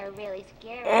strangers are really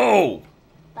scary. Oh.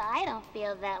 But I don't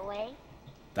feel that way.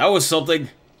 That was something.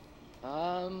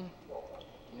 Amanda?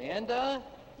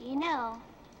 You know,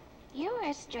 you were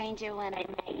a stranger when I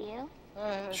met you.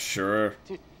 Sure.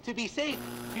 To be safe,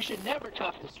 you should never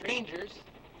talk to strangers.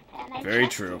 And I Very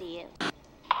trusted true. you.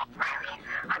 Riley,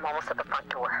 I'm almost at the front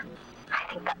door.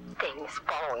 I think that thing is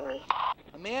following me.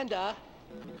 Amanda,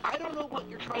 I don't know what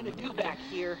you're trying to do back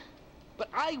here, but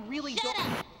I really Shut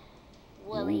don't... up,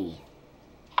 Wooly.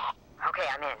 Okay,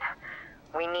 I'm in.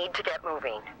 We need to get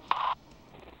moving.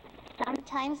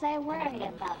 Sometimes I worry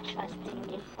about trusting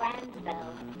new friends,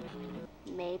 though.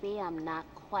 Maybe I'm not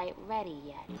quite ready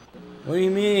yet. What do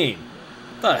you mean?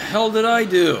 What the hell did I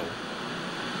do?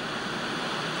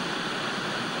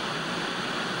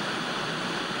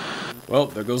 Well,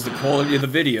 there goes the quality of the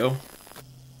video.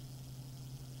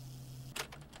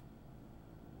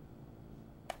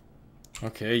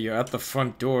 Okay, you're at the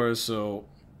front door, so...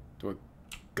 do I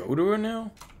go to her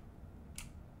now?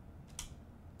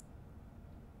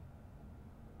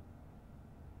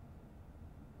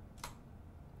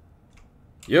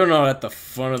 You're not at the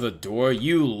front of the door,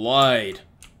 you lied.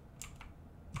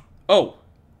 Oh!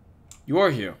 You are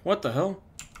here. What the hell?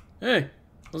 Hey,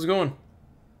 how's it going?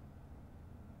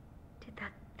 Did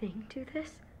that thing do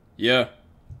this? Yeah.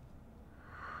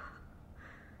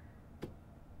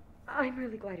 I'm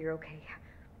really glad you're okay.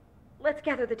 Let's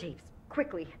gather the tapes,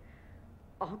 quickly.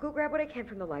 I'll go grab what I can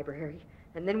from the library,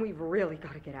 and then we've really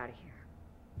got to get out of here.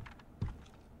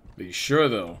 Are you sure,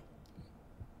 though?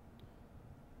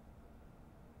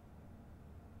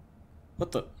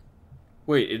 What the?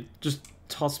 Wait, it just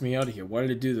tossed me out of here. Why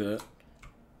did it do that?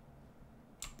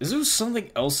 Is there something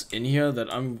else in here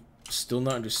that I'm still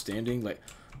not understanding? Like...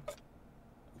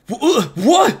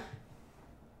 What?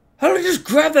 How did I just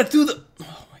grab that through the...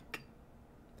 Oh my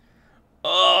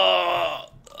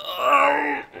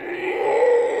god.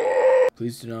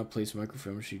 Please do not place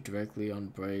microfilm sheet directly on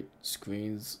bright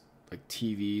screens like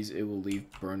TVs. It will leave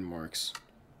burn marks.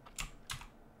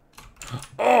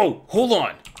 Oh! Hold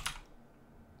on!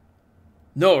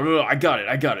 No, I got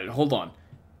it. Hold on.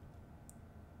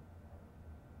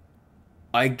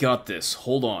 I got this.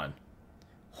 Hold on.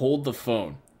 Hold the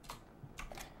phone.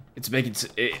 It's making...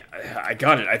 I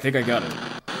got it. I think I got it.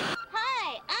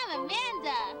 Hi, I'm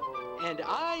Amanda. And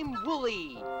I'm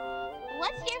Wooly.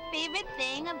 What's your favorite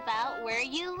thing about where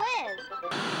you live?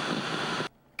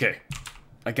 Okay.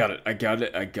 I got it. I think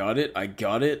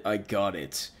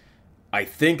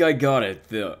I got it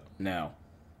now.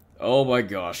 Oh my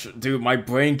gosh. Dude, my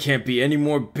brain can't be any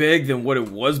more big than what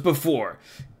it was before.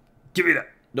 Give me that.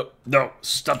 No,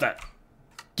 stop that.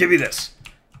 Give me this.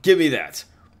 Give me that.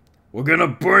 We're gonna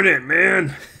burn it,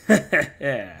 man.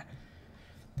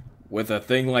 With a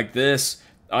thing like this,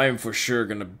 I am for sure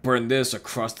gonna burn this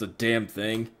across the damn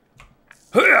thing.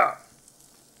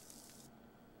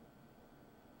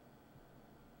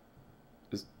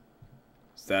 Is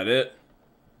that it?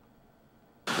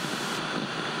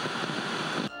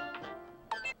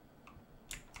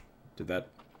 Did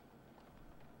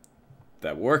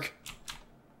that work?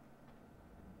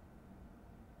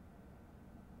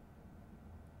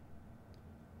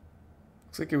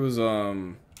 Looks like it was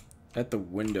at the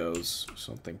windows or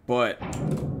something, but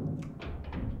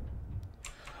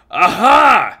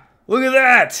aha! Look at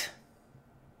that!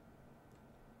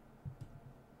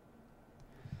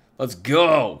 Let's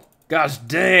go! Gosh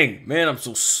dang, man, I'm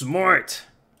so smart.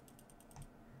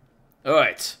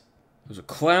 Alright. There's a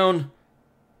clown.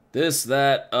 This,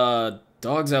 that,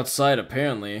 dog's outside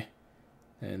apparently.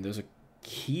 And there's a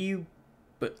key,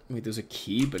 but wait, there's a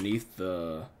key beneath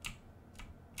the...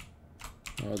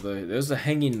 Oh, there's the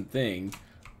hanging thing.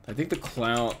 I think the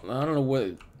clown, I don't know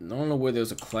where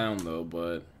there's a clown though,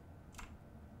 but...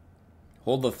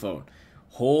 Hold the phone.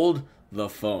 Hold the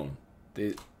phone.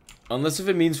 Unless if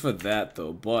it means for that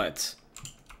though, but...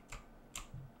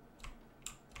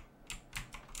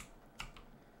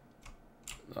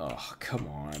 Oh, come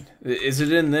on. Is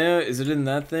it in there? Is it in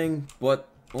that thing? What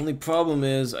Only problem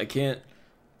is I can't...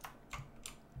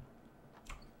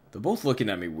 They're both looking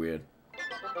at me weird.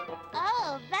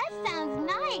 Oh, that sounds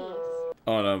nice.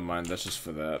 Oh, never mind. That's just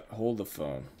for that. Hold the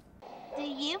phone. Do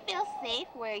you feel safe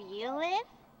where you live?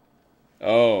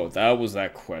 Oh, that was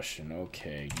that question.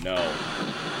 Okay, no.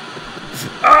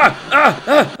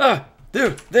 Ah!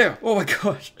 There. Oh my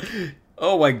gosh.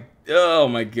 Oh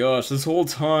my gosh. This whole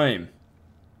time.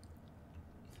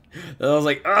 I was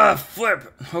like,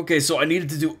 flip. Okay, so I needed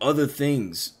to do other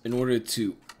things in order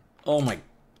to... Oh my...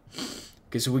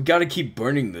 Okay, so we gotta keep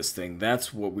burning this thing.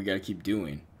 That's what we gotta keep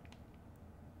doing.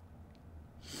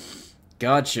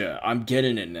 Gotcha. I'm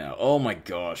getting it now. Oh my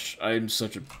gosh. I'm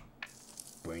such a...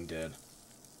 brain dead.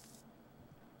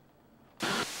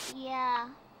 Yeah,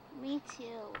 me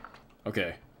too.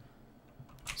 Okay.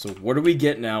 So what do we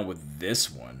get now with this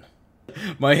one?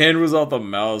 My hand was off the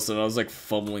mouse and I was like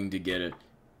fumbling to get it.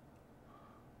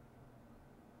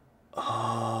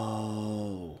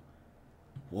 Oh.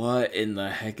 What in the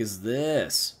heck is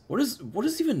this? What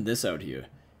is even this out here?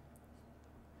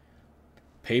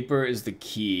 Paper is the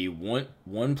key. 1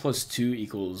 + 2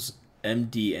 equals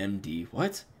MD.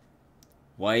 What?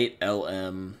 White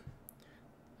LM.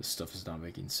 This stuff is not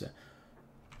making sense.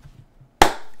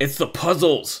 It's the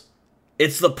puzzles.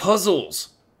 It's the puzzles.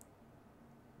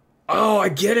 Oh, I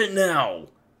get it now.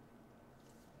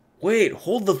 Wait,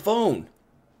 hold the phone.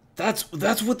 That's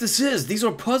what this is. These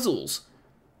are puzzles.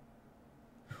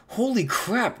 Holy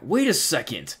crap. Wait a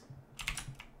second.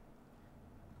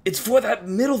 It's for that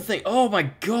middle thing. Oh my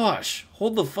gosh.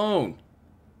 Hold the phone.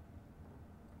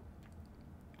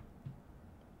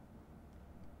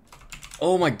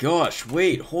 Oh my gosh.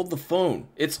 Wait, hold the phone.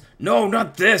 It's... No,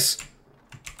 not this.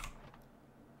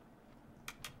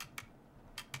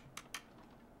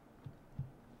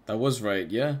 That was right,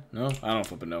 yeah? No? I don't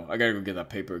flipping know. I gotta go get that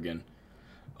paper again.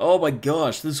 Oh my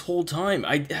gosh, this whole time,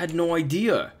 I had no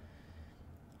idea.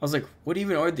 I was like, what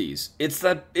even are these? It's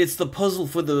the puzzle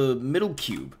for the middle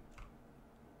cube.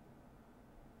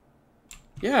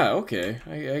 Yeah, okay,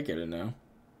 I get it now.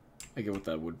 I get what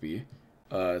that would be.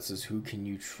 It says, who can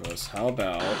you trust? How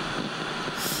about...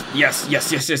 Yes!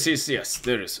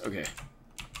 There it is, okay.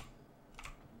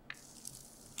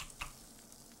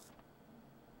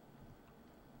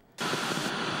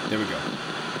 There we go.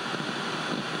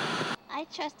 I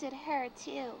trusted her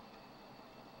too.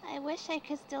 I wish I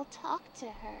could still talk to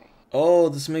her. Oh,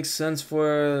 this makes sense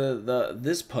for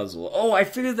this puzzle. Oh, I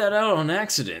figured that out on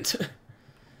accident.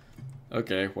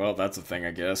 Okay, well, that's a thing,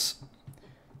 I guess.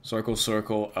 Circle,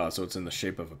 circle. So it's in the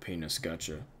shape of a penis,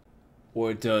 gotcha.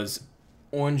 Or does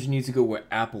orange need to go where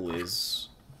apple is,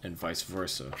 and vice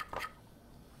versa?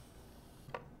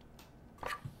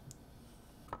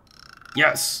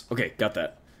 Yes! Okay, got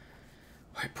that.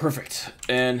 Alright, perfect.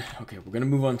 And, okay, we're gonna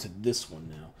move on to this one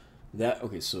now.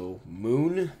 Okay, so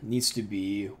moon needs to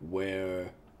be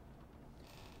where...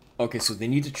 Okay, so they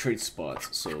need to trade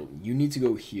spots. So you need to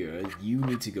go here, you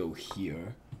need to go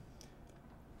here.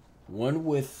 One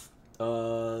with,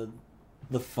 the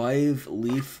 5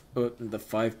 leaf, the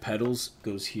 5 petals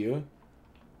goes here.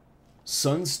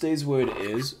 Sun stays where it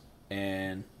is,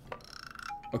 and...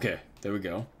 Okay, there we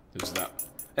go. There's that.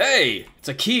 Hey! It's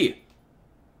a key!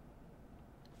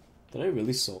 Did I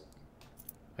really solve?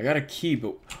 I got a key,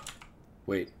 but...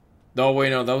 Wait. No, wait,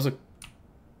 no, that was a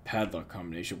padlock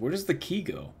combination. Where does the key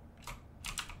go?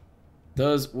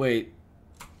 Wait,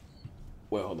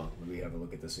 hold on. Let me have a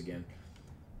look at this again.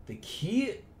 The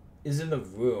key is in the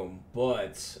room,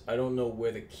 but I don't know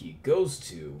where the key goes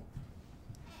to.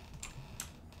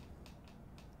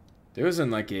 There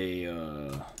isn't like a,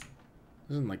 there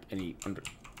isn't like any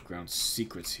underground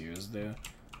secrets here, is there?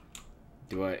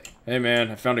 Hey man,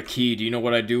 I found a key. Do you know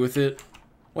what I do with it?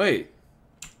 Wait.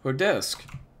 Her desk.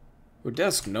 Her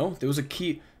desk, no? There was a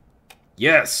key.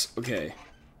 Yes! Okay.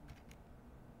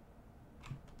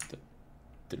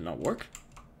 Did it not work?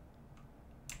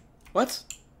 What?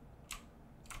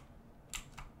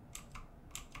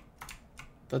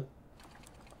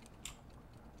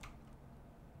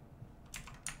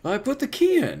 I put the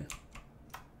key in.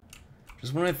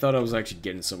 Just when I thought I was actually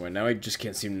getting somewhere, now I just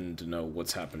can't seem to know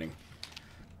what's happening.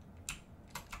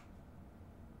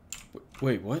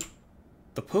 Wait, what?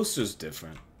 The poster's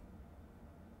different.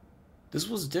 This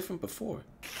was different before.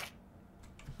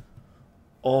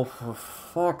 Oh, for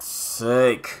fuck's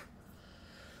sake.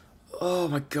 Oh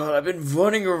my god, I've been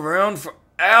running around for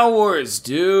hours,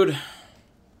 dude.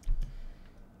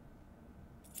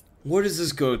 Where does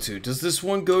this go to? Does this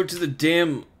one go to the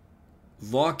damn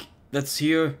lock that's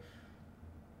here?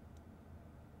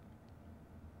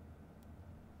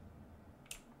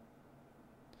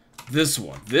 This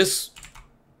one. This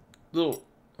little...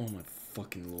 Oh my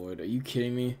fucking lord. Are you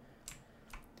kidding me?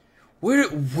 Where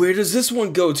does this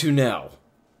one go to now?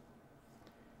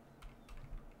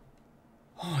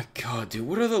 Oh my god, dude.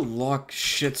 What other locked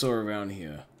shits are around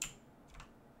here?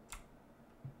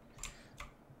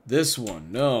 This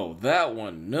one, no. That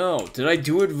one, no. Did I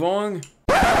do it wrong?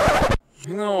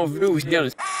 No, dude, we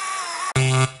gotta...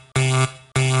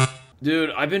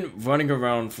 Dude, I've been running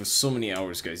around for so many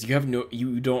hours, guys.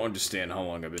 You don't understand how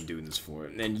long I've been doing this for.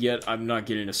 And yet, I'm not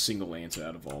getting a single answer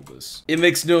out of all this. It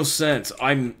makes no sense.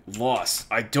 I'm lost.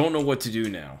 I don't know what to do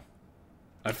now.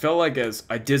 I felt like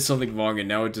I did something wrong and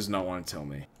now it does not want to tell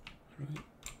me.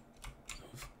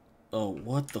 Oh,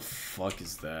 what the fuck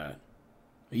is that?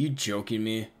 Are you joking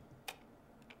me?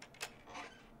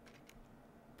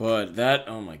 But that,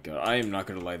 oh my god, I am not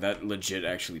gonna lie, that legit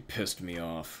actually pissed me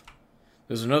off.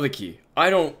 There's another key. I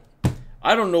don't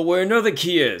know where another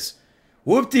key is.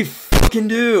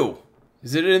 Whoop-de-fucking-do!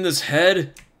 Is it in this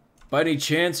head? By any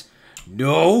chance?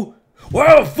 No?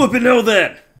 Well, flippin' no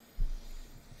then!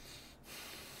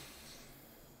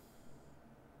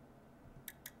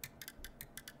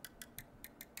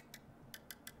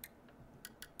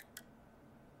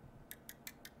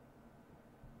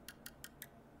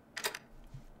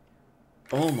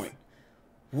 Oh my...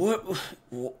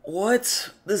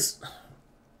 What? This...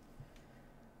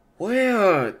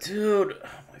 Where? Dude...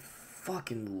 Oh my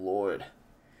fucking lord.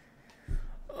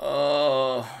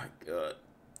 Oh my god.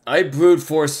 I brute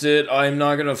forced it, I'm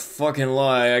not gonna fucking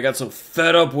lie. I got so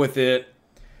fed up with it.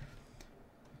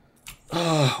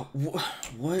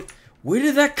 What? Where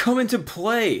did that come into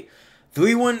play?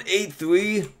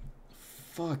 3183?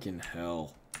 Fucking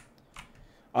hell.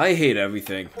 I hate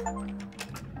everything.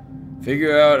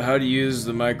 Figure out how to use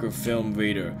the microfilm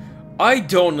reader. I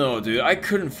don't know, dude. I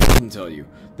couldn't fucking tell you.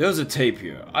 There's a tape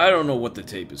here. I don't know what the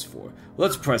tape is for.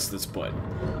 Let's press this button.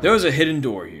 There's a hidden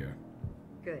door here.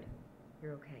 Good.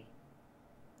 You're okay.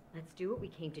 Let's do what we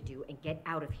came to do and get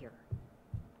out of here.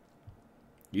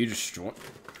 You destroy...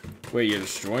 Wait, you're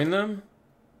destroying them?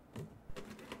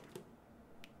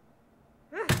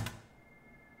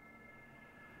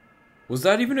 Was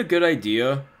that even a good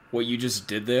idea? What you just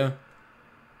did there?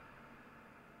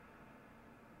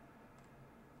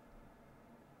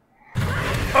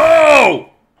 Oh!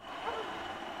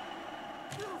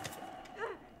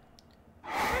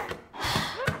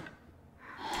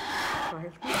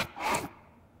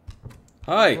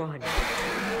 Hi. Run.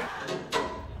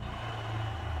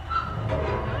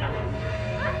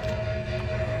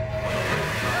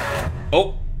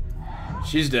 Oh,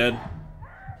 she's dead.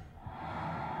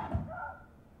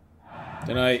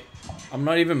 Then I'm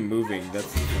not even moving.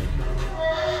 That's the thing.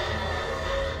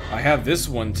 I have this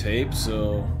one tape,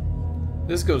 so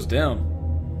this goes down.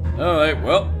 All right,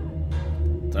 well,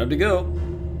 time to go.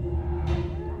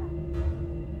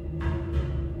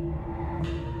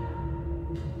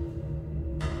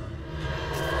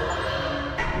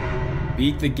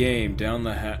 Beat the game down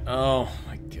the hat. Oh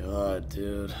my god,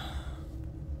 dude.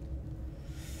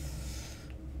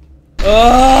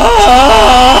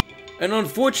 Ah! And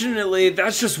unfortunately,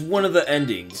 that's just one of the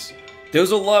endings. There's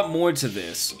a lot more to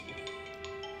this.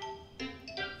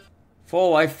 For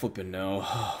all I flippin' know.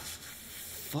 Oh,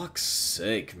 for fuck's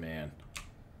sake, man.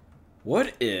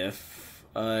 What if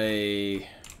I...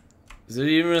 Is it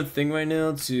even a thing right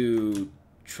now to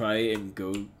try and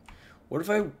go... What if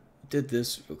I did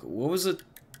this? What was it?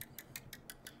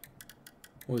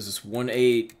 What was this?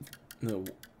 1-8... No...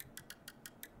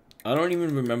 I don't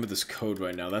even remember this code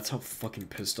right now. That's how fucking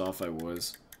pissed off I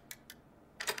was.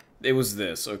 It was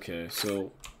this. Okay,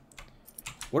 so...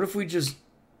 What if we just...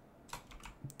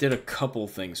 did a couple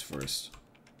things first?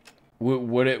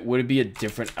 Would it be a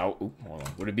different hold on.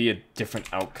 Would it be a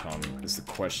different outcome is the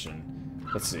question.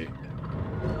 Let's see.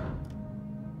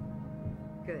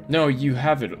 Good. No, you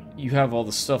have it. You have all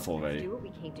the stuff already. Let's do what we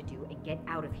came to do and get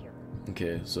out of here.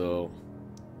 Okay, so...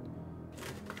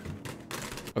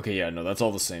 Okay, yeah, no, that's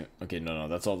all the same. Okay, no,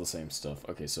 that's all the same stuff.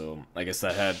 Okay, so I guess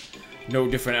that had no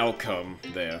different outcome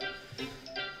there.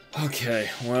 Okay,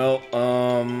 well,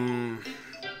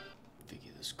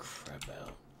 figure this crap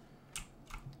out.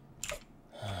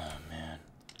 Oh, man.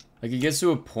 Like, it gets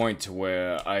to a point to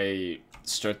where I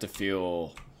start to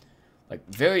feel, like,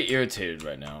 very irritated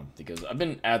right now. Because I've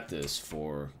been at this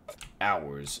for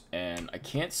hours, and I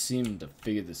can't seem to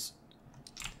figure this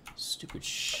stupid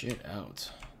shit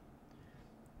out.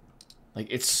 Like,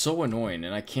 it's so annoying,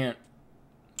 and I can't...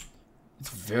 It's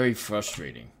very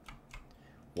frustrating.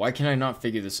 Why can I not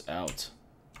figure this out?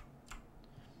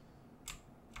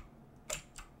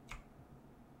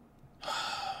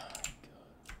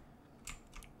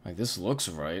 Like, this looks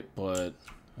right, but...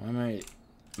 Why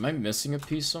am I missing a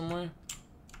piece somewhere?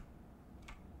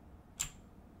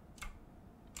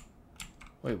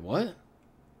 Wait, what?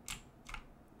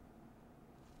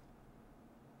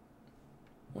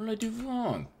 What did I do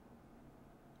wrong?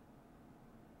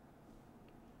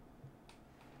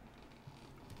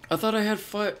 I thought I had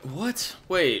 5. What?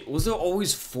 Wait, was there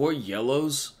always 4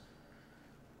 yellows?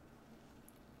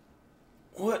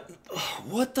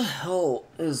 What the hell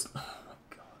is... Oh my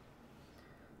god.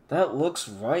 That looks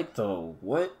right though.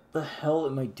 What the hell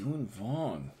am I doing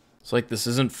wrong? It's like this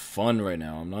isn't fun right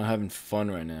now. I'm not having fun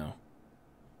right now.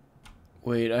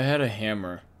 Wait, I had a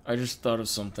hammer. I just thought of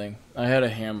something. I had a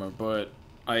hammer, but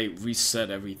I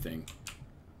reset everything.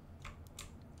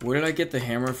 Where did I get the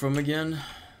hammer from again?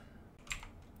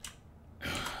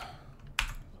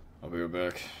 I'll be right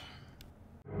back.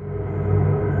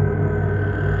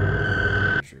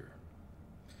 Sure.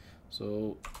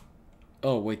 So,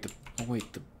 oh wait,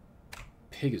 the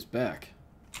pig is back.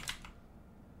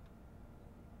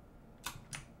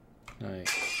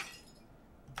 Nice.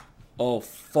 Oh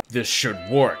fuck! This should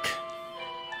work.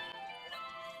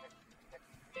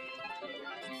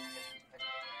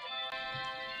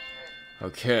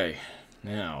 Okay,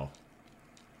 now.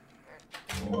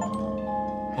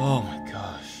 Oh my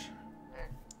gosh.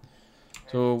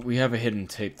 So we have a hidden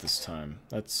tape this time.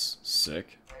 That's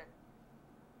sick.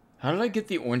 How did I get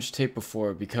the orange tape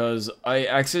before? Because I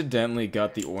accidentally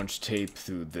got the orange tape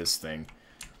through this thing.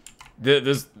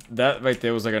 That right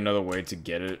there was like another way to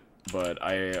get it, but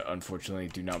I unfortunately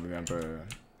do not remember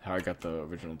how I got the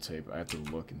original tape. I have to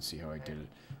look and see how I did it.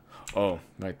 Oh,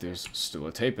 right, there's still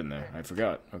a tape in there. I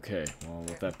forgot. Okay, well,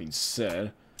 with that being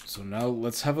said, so now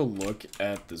let's have a look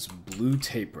at this blue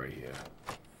tape right here.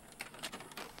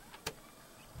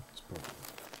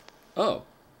 Oh.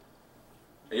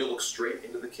 And you look straight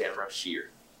into the camera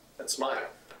here and smile.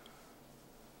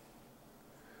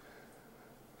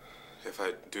 If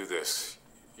I do this,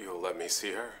 you'll let me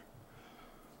see her?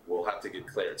 We'll have to get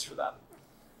clearance for that.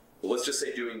 Well, let's just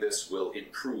say doing this will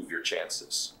improve your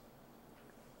chances.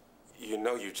 You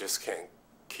know you just can't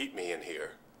keep me in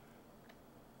here.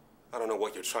 I don't know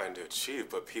what you're trying to achieve,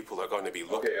 but people are going to be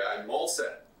looking. Okay, I'm all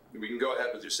set. We can go ahead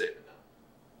with your statement now.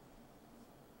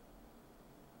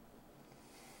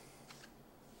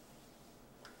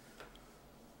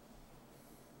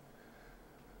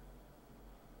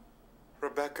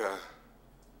 Rebecca,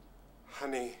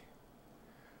 honey,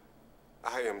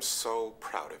 I am so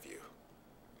proud of you.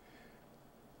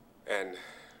 And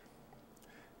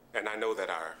I know that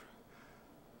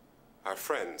our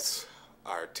friends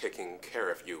are taking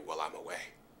care of you while I'm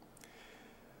away.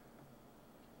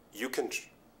 You can...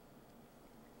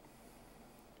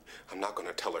 I'm not going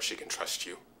to tell her she can trust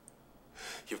you.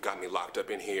 You've got me locked up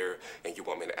in here, and you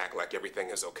want me to act like everything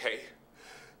is okay?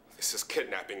 This is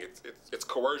kidnapping. It's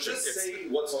coercion. Just say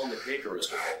what's on the paper,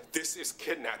 Mr. Hall. This is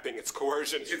kidnapping. It's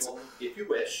coercion. If you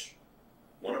wish,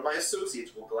 one of my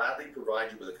associates will gladly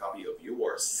provide you with a copy of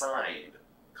your signed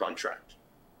contract.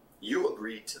 You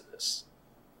agreed to this.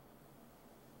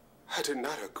 I did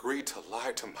not agree to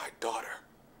lie to my daughter.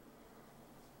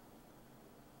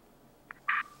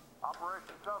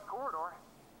 Operation South Corridor.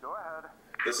 Go ahead.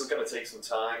 This is going to take some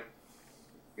time.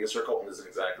 Mr. Colton isn't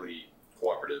exactly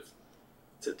cooperative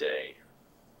today.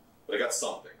 But I got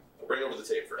something. I'll bring over the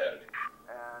tape for editing.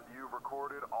 And you've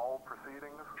recorded all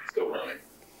proceedings? Still running.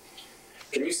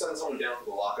 Can you send someone down to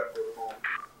the lockup protocol?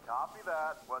 Copy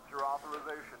that. What's your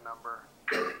authorization number?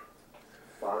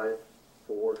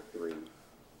 543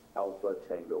 Alpha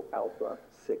Tango Alpha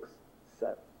 6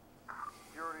 7.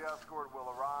 Security escort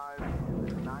will arrive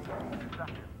in 90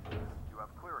 seconds. You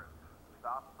have clearance.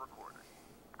 Stop recording.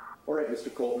 All right,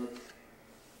 Mr. Colton.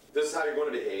 If this is how you're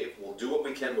going to behave, we'll do what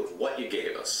we can with what you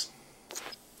gave us.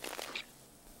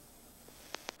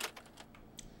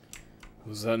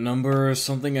 Was that number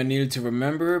something I needed to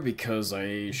remember? Because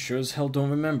I sure as hell don't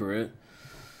remember it.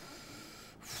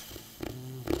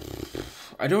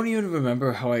 I don't even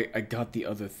remember how I got the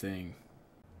other thing.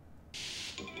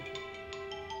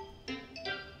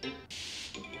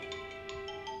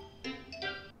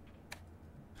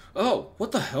 Oh,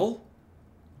 what the hell?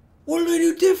 What did I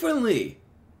do differently?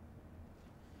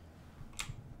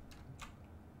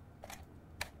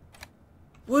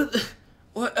 What?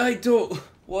 I don't...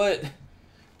 What?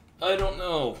 I don't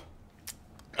know.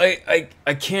 I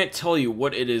can't tell you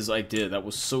what it is I did that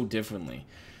was so differently.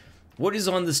 What is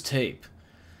on this tape?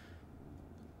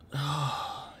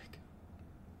 Oh,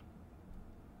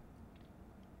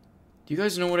 do you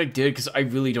guys know what I did? Because I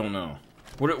really don't know.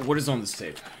 What is on this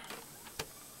tape?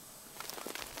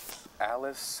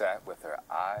 Alice sat with her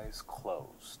eyes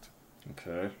closed.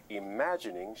 Okay.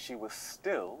 Imagining she was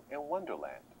still in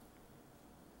Wonderland.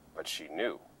 But she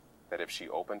knew that if she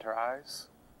opened her eyes,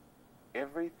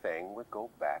 everything would go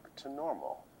back to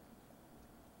normal.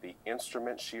 The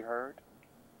instrument she heard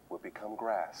would become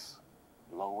grass,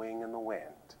 blowing in the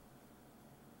wind.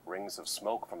 Rings of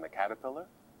smoke from the caterpillar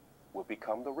would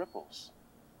become the ripples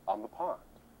on the pond.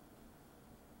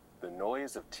 The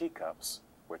noise of teacups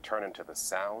would turn into the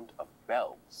sound of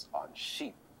bells on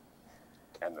sheep,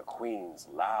 and the queen's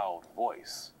loud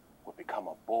voice would become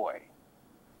a boy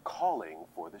calling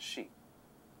for the sheep.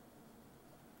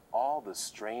 All the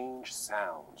strange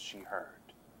sounds she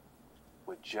heard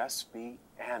would just be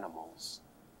animals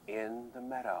in the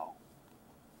meadow.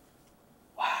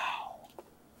 Wow.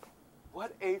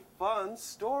 What a fun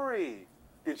story.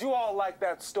 Did you all like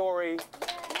that story?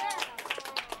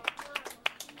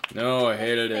 No, I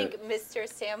hated it. Thank Mr.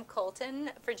 Sam Colton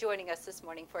for joining us this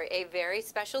morning for a very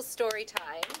special story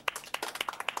time.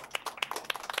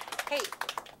 Hey,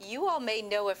 you all may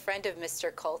know a friend of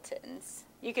Mr. Colton's.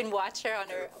 You can watch her on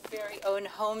her very own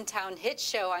hometown hit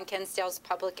show on Ken Stale's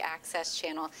public access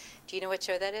channel. Do you know what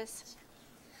show that is?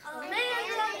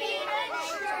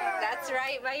 That's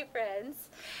right, my friends.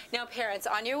 Now, parents,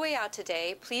 on your way out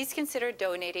today, please consider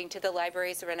donating to the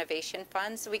library's renovation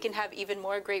fund so we can have even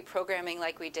more great programming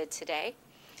like we did today.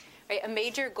 Right, a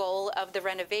major goal of the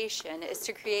renovation is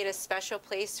to create a special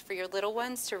place for your little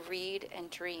ones to read and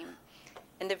dream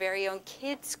in the very own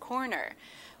Kids Corner,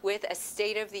 with a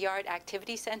state-of-the-art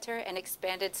activity center and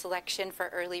expanded selection for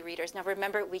early readers. Now,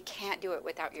 remember, we can't do it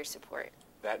without your support.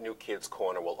 That new Kids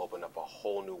Corner will open up a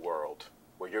whole new world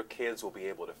where your kids will be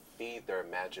able to feed their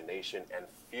imagination and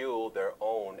fuel their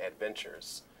own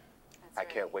adventures. I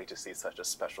can't wait to see such a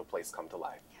special place come to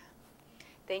life. Yeah.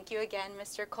 Thank you again,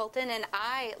 Mr. Colton, and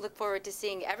I look forward to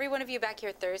seeing every one of you back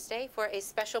here Thursday for a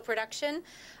special production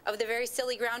of The Very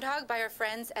Silly Groundhog by our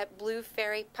friends at Blue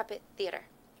Fairy Puppet Theater.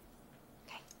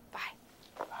 Okay,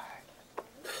 bye.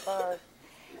 Bye.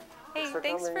 Hey,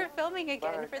 thanks for filming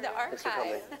again for the archive.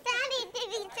 Daddy,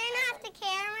 did you turn off the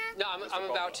camera? No, I'm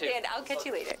about to. Dan, I'll catch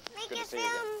you later. Make it film me.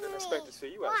 Didn't expect to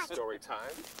see you at story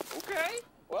time. Okay.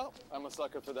 Well, I'm a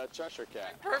sucker for that Cheshire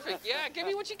Cat. Perfect. Yeah, give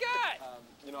me what you got.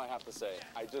 You know, I have to say,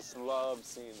 I just love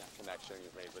seeing that connection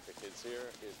you've made with the kids here.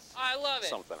 It's I love it.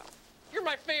 Something else. You're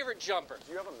my favorite jumper.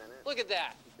 Do you have a minute? Look at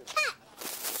that.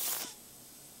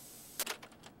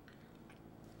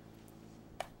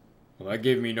 Well, that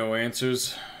gave me no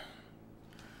answers.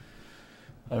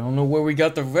 I don't know where we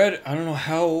got the red. I don't know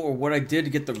how or what I did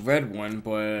to get the red one,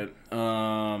 but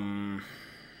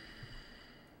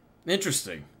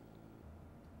interesting.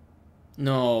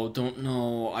 No, don't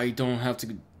know. I don't have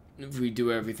to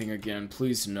redo everything again.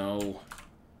 Please, no.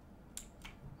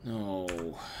 No,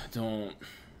 don't.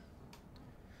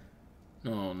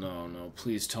 No, no, no.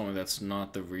 Please tell me that's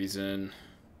not the reason.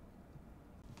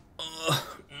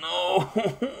 No.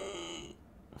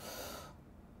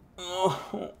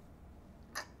 No.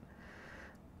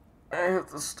 I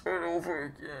have to start over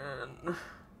again.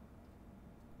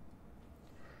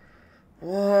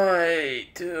 Why,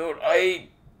 dude? I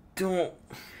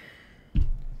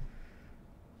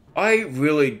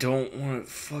really don't want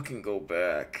to fucking go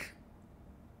back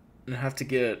and have to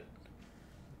get.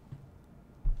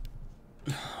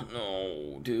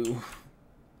 No, dude.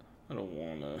 I don't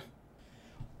wanna.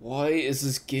 Why is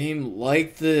this game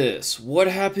like this? What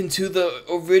happened to the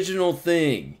original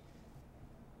thing?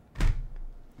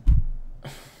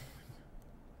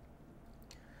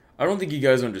 I don't think you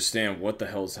guys understand what the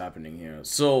hell is happening here.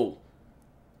 So,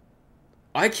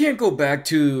 I can't go back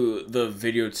to the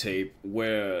videotape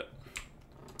where...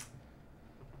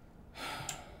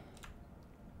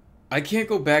 I can't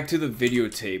go back to the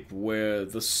videotape where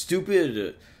the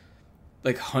stupid,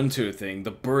 like, hunter thing,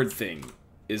 the bird thing,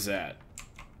 is at.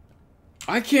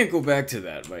 I can't go back to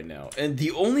that right now. And the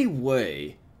only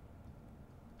way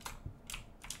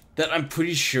that I'm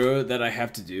pretty sure that I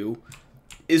have to do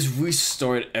is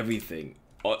restart everything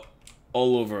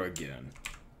all over again.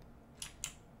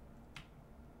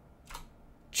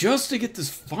 Just to get this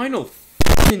final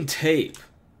fucking tape.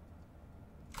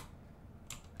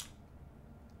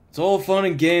 It's all fun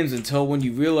and games until when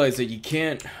you realize that you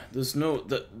can't. There's no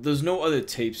other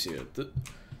tapes here.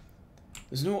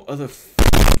 There's no other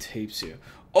fucking tapes here.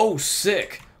 Oh,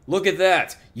 sick! Look at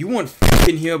that. You weren't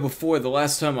fucking here before the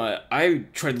last time I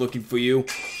tried looking for you.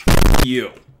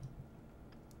 You.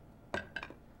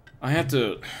 I have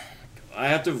to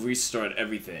restart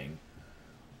everything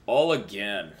all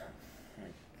again.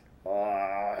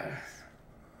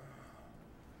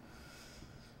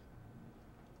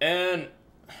 And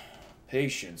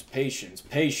patience, patience,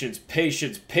 patience,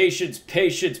 patience, patience,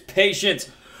 patience, patience.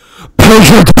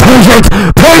 Patience, patience,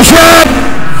 patience!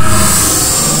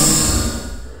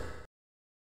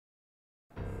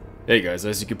 Hey guys,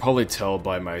 as you can probably tell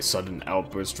by my sudden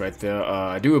outburst right there,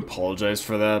 I do apologize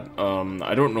for that.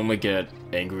 I don't normally get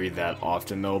angry that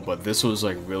often though, but this was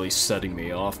like really setting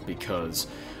me off because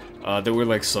there were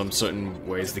like some certain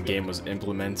ways the game was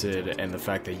implemented, and the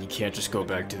fact that you can't just go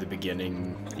back to the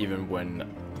beginning even when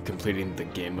completing the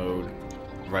game mode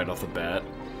right off the bat.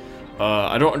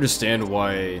 I don't understand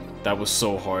why that was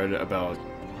so hard about...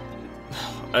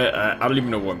 I don't even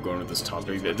know where I'm going with this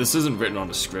topic. This isn't written on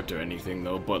the script or anything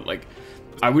though, but like,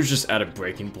 I was just at a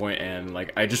breaking point and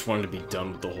like, I just wanted to be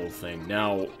done with the whole thing.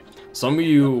 Now, some of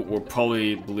you were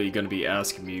probably gonna be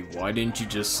asking me, why didn't you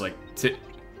just like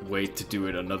wait to do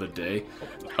it another day?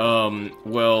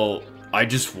 Well, I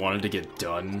just wanted to get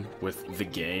done with the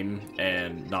game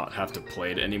and not have to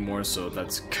play it anymore, so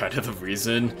that's kind of the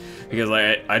reason. Because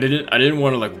I didn't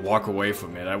want to like walk away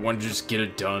from it. I wanted to just get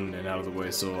it done and out of the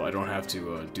way, so I don't have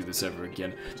to do this ever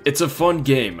again. It's a fun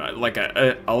game.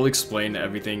 I'll explain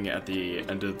everything at the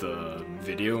end of the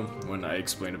video when I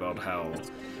explain about how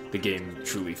the game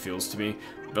truly feels to me.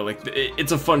 But like,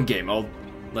 it's a fun game. I'll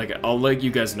let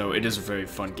you guys know it is a very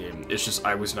fun game. It's just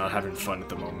I was not having fun at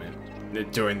the moment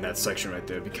during that section right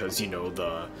there because, you know,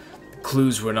 the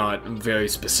clues were not very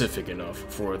specific enough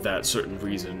for that certain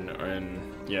reason,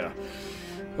 and yeah.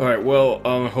 Alright, well,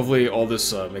 hopefully all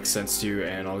this makes sense to you,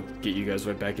 and I'll get you guys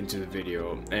right back into the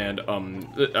video. And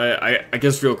I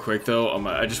guess real quick though,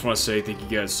 I just want to say thank you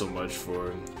guys so much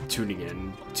for tuning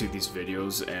in to these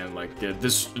videos, and like,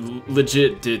 this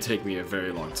legit did take me a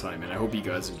very long time, and I hope you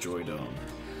guys enjoyed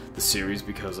the series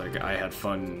because like I had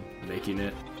fun making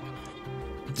it.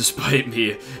 Despite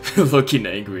me looking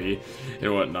angry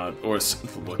and whatnot, or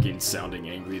sounding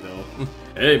angry though.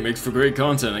 Hey, makes for great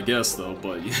content, I guess, though,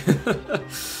 but...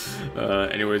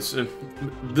 anyways,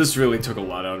 this really took a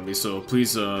lot out of me, so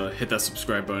please hit that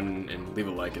subscribe button and leave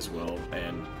a like as well,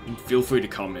 and feel free to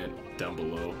comment down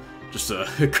below. Just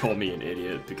call me an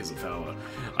idiot because of how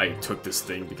I took this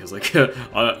thing, because like,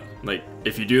 like,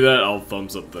 if you do that, I'll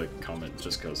thumbs up the comment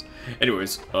just cause.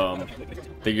 Anyways,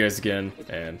 thank you guys again,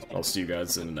 and I'll see you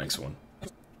guys in the next one.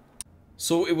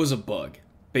 So it was a bug,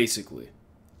 basically,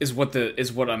 is what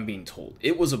I'm being told.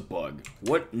 It was a bug.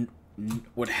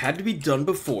 What had to be done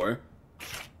before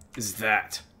is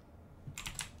that.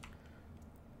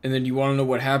 And then you want to know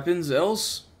what happens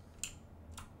else?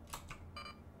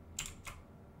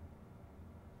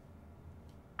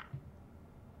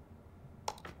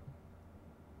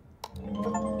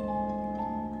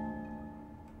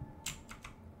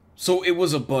 So it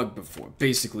was a bug before,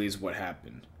 basically is what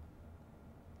happened.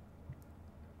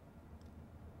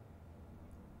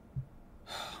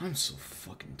 I'm so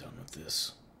fucking done with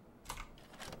this.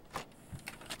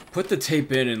 Put the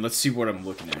tape in and let's see what I'm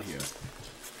looking at here.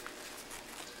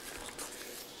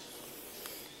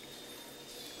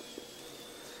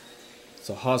 It's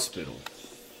a hospital.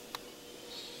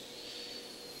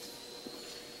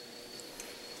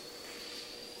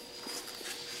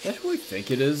 Is that who I think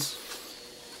it is?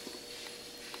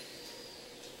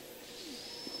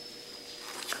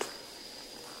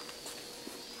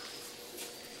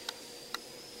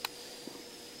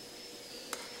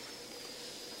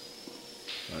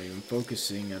 Not even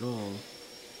focusing at all.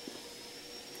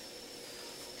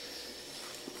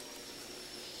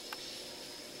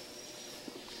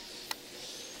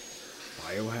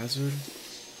 Biohazard?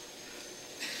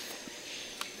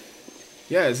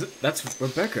 Yeah, that's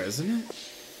Rebecca, isn't it?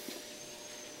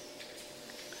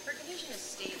 Her condition is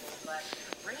stable, but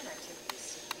her brain activity is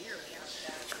severely out of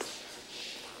balance.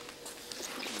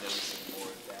 Noticing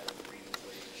more of that on the reading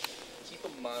wave. Keep a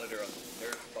monitor on the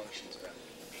nerve functions around the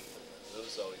amygdala.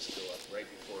 Those always go up right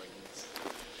before a needs.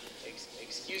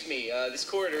 Excuse me, this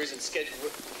corridor isn't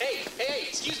scheduled. Hey,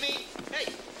 excuse me,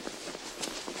 hey!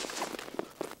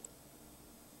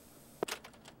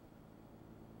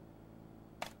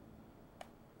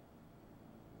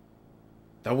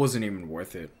 That wasn't even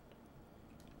worth it.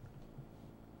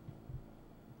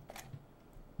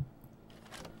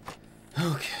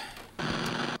 Okay.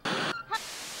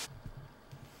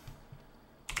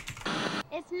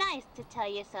 It's nice to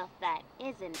tell yourself that,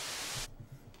 isn't it?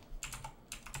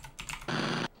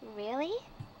 Really?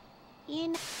 You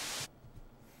know,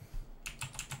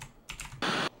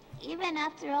 even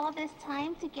after all this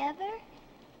time together?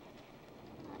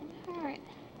 I'm hurt.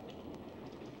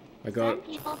 I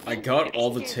got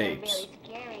all the tapes.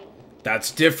 Really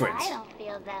That's different. I don't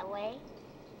feel that way.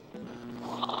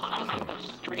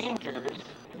 Strangers?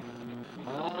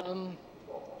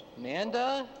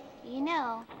 Amanda? You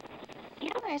know,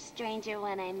 you were a stranger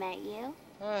when I met you.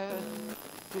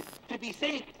 To be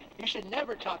safe, you should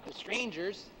never talk to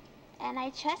strangers. And I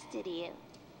trusted you.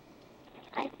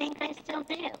 I think I still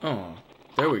do. Oh.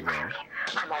 There we go.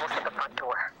 I'm almost at the front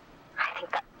door. I think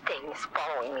that thing is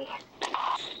following me.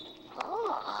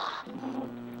 Oh.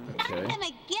 Okay. Not him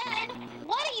again!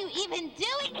 What are you even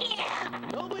doing here?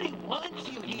 Nobody wants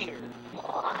you here.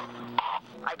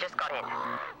 I just got in.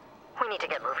 We need to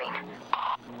get moving.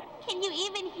 Can you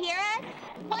even hear us?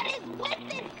 What is with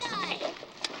this guy?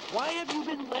 Why have you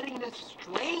been letting this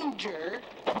stranger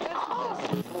mess with us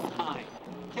this whole time?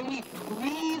 Can we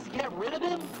please get rid of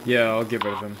him? Yeah, I'll get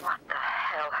rid of him. What the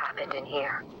hell happened in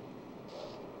here?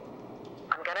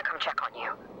 I'm gonna come check on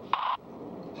you.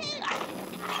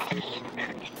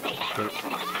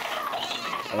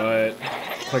 Alright.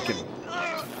 Click him.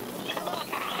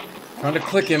 Trying to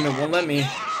click him, it won't let me.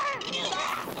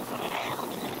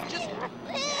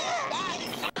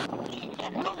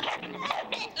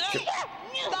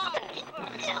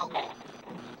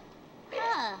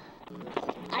 Huh.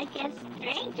 I guess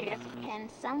strangers can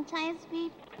sometimes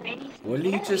be pretty scary. What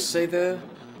did you just say there?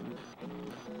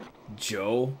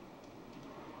 Joe?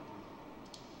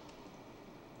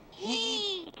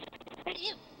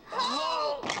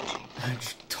 I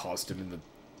just tossed him in the...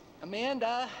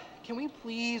 Amanda, can we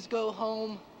please go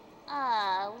home?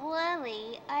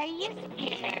 Wooly, are you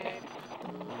scared?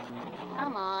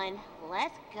 Come on,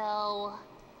 let's go.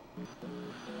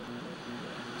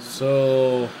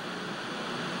 So...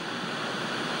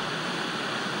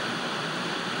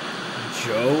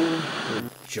 Joe? Or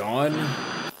John?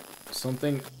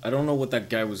 Something? I don't know what that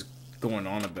guy was going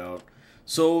on about.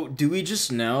 So, do we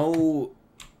just now...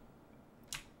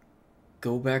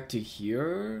 go back to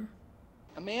here?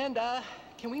 Amanda,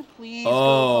 can we please go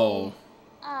home?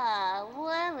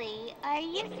 Wooly, are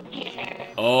you scared?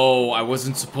 Oh, I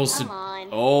wasn't supposed to... Come on,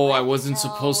 Oh, I let's wasn't go.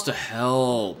 supposed to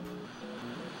help.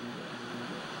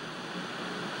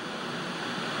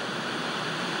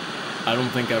 I don't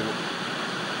think I w...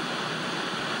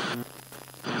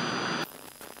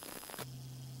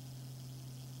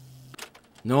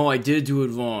 No, I did do it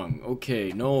wrong.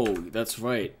 Okay, no, that's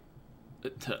right.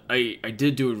 I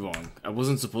did do it wrong. I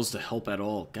wasn't supposed to help at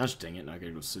all. Gosh dang it, now I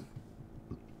gotta go sit.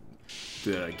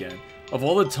 Do that again. Of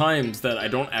all the times that I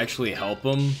don't actually help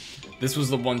them, this was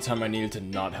the one time I needed to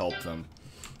not help them.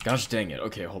 Gosh dang it.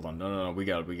 Okay, hold on. No, we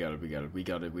got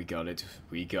it.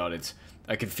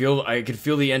 I could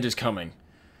feel the end is coming.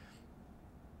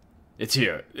 It's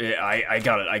here. I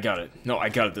got it. No, I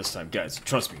got it this time, guys.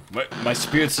 Trust me. My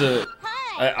spirits,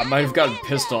 I might have gotten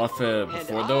pissed off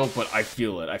before though, but I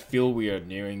feel it. I feel we are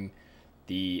nearing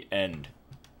the end.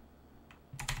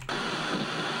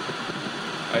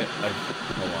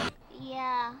 Hold on.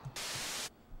 Yeah.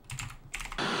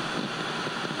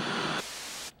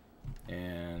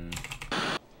 And...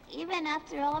 Even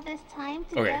after all this time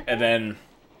together? Okay, and then...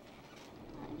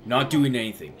 Not doing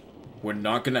anything. We're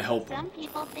not gonna help them. Some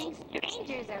people think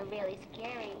strangers are really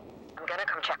scary. I'm gonna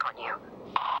come check on you.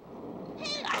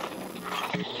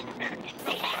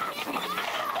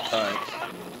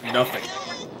 Nothing.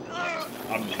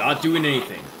 I'm not doing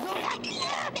anything.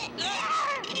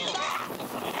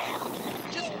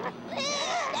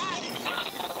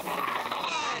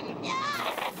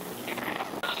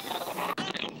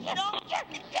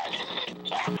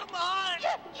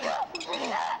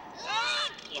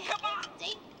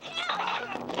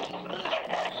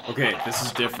 Okay, this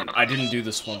is different. I didn't do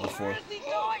this one before.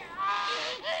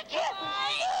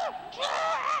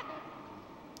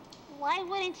 Why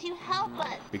wouldn't you help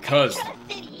us? Because I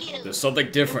trusted you. there's something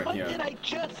different What here. did I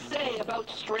just say about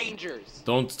strangers?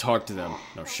 Don't talk to them.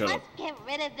 No, shut up. Let's get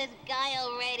rid of this guy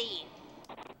already.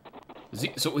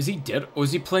 Is he dead? Or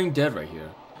is he playing dead right here?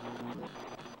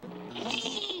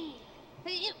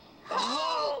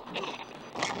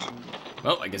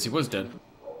 Well, I guess he was dead.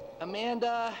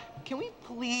 Amanda, can we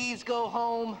please go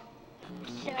home?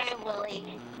 Sure,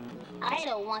 Willie. I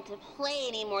don't want to play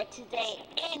anymore today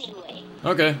anyway.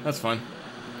 Okay, that's fine.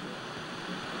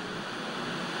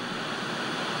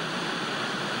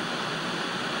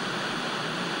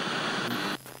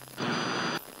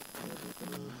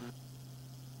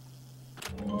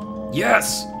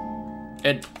 Yes!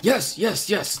 And yes,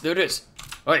 there it is.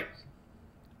 Alright.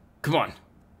 Come on.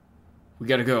 We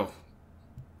gotta go.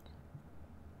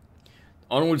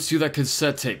 Onwards to that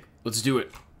cassette tape. Let's do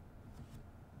it.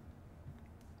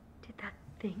 Did that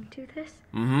thing do this?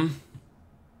 Mm-hmm.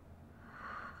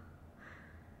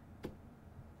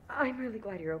 I'm really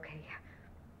glad you're okay.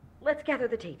 Let's gather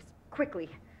the tapes, quickly.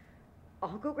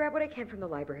 I'll go grab what I can from the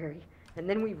library, and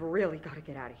then we've really got to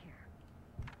get out of here.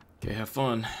 Okay, have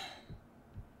fun.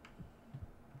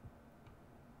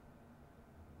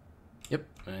 Yep,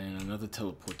 and another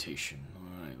teleportation.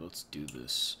 Alright, let's do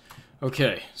this.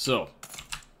 Okay, so.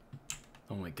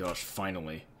 Oh my gosh,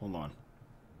 finally. Hold on.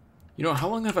 You know, how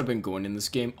long have I been going in this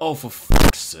game? Oh, for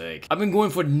fuck's sake. I've been going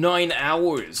for 9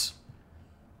 hours.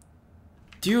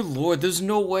 Dear Lord, there's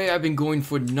no way I've been going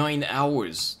for 9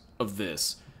 hours of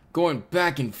this. Going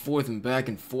back and forth and back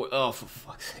and forth. Oh, for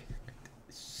fuck's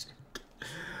sake.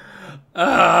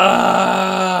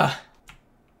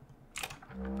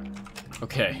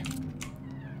 Okay.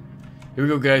 Here we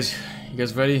go, guys. You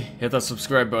guys ready? Hit that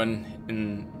subscribe button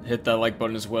and hit that like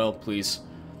button as well, please.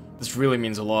 This really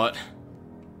means a lot.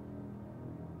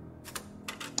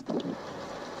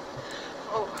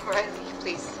 Oh, Riley,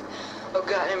 please. Oh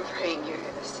God, I'm praying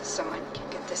someone can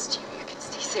get this to you. You can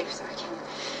stay safe so I can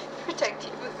protect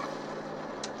you.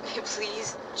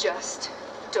 Please, just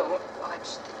don't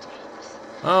watch the tapes.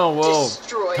 Oh, well,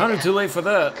 Destroy kind of them. too late for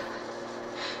that.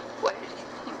 What did you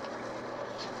think?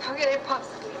 How could I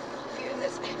possibly involve you in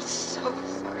this? I'm so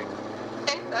sorry.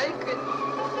 I couldn't.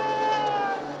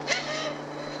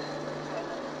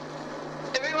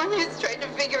 Everyone who's tried to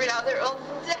figure it out, they're all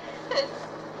dead.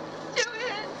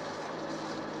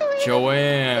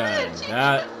 Joanne,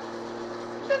 that...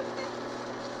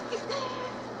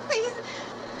 Please.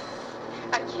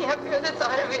 I can't bear the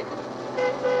thought of it.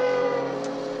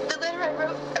 The letter I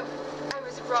wrote, I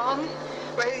was wrong.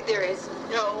 Riley, there is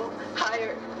no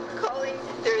higher calling.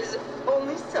 There is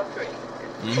only suffering.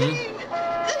 Pain.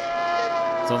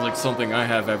 Sounds like something I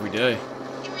have every day.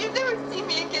 If you never see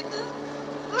me again, just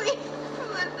please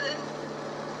listen.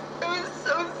 I was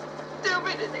so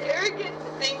stupid and arrogant to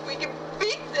think we could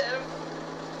beat them.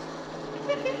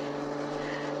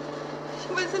 She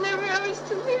wasn't ever ours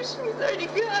to lose. She was already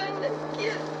gone. I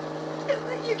can't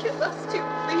let you get lost too.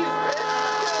 Please.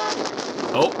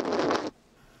 Oh.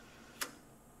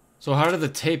 So how did the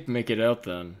tape make it out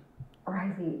then?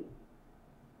 Riley,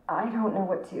 I don't know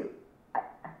what to...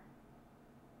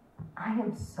 I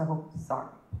am so sorry.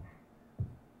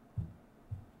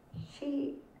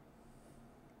 Kate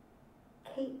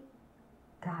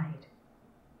died.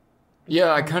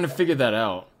 Yeah, I kind of figured that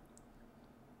out.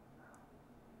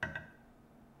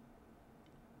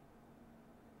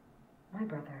 My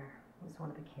brother was one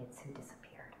of the kids who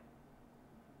disappeared.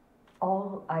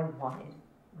 All I wanted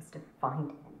was to find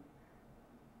him.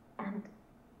 And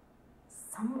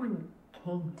someone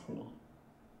came to me.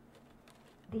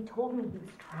 They told me he was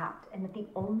trapped and that the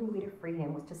only way to free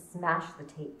him was to smash the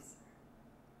tapes.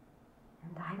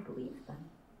 And I believed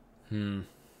them.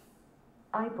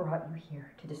 I brought you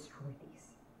here to destroy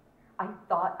these. I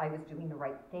thought I was doing the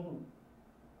right thing.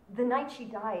 The night she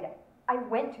died, I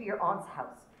went to your aunt's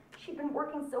house. She'd been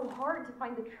working so hard to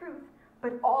find the truth,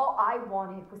 but all I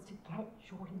wanted was to get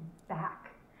Jordan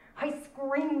back. I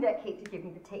screamed at Kate to give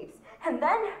me the tapes, and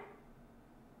then...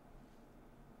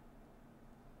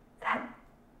 that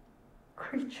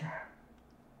creature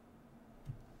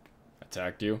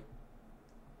attacked you?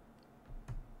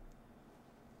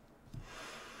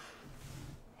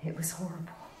 It was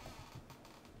horrible.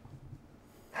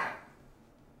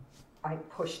 I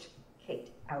pushed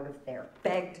Kate out of there,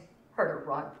 begged her to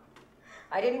run.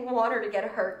 I didn't want her to get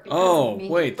hurt because Oh, of me,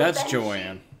 wait, but that's then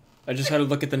Joanne. I just had to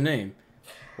look at the name.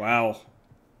 Wow.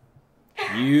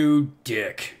 You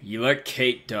dick. You let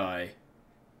Kate die.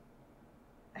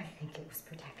 I think it was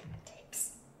protecting the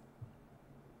tapes.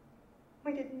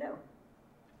 We didn't know.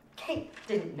 Kate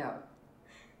didn't know.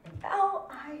 And now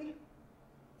I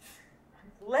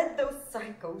led those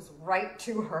psychos right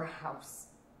to her house.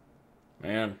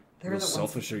 Man, They're how the ones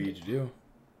selfish who are you to do?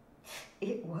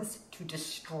 It was to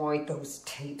destroy those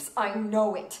tapes. I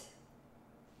know it.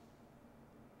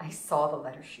 I saw the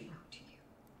letter she wrote to you.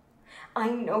 I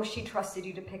know she trusted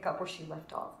you to pick up where she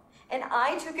left off. And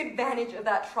I took advantage of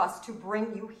that trust to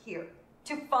bring you here,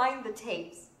 to find the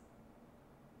tapes.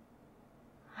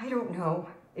 I don't know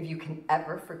if you can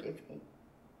ever forgive me.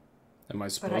 Am I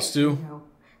But I supposed do to? know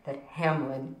that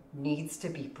Hamlin needs to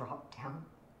be brought down.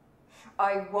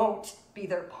 I won't be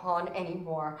their pawn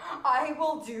anymore. I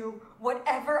will do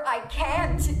whatever I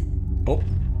can to... Oh.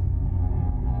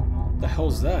 The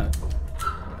hell's that?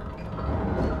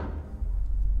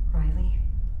 Riley,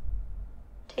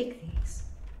 take these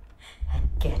and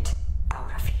get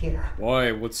out of here.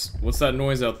 Why? What's that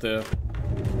noise out there?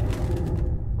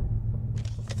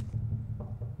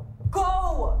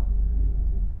 Go!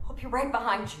 I'll be right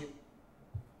behind you.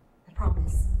 I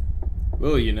promise.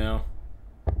 Will you now?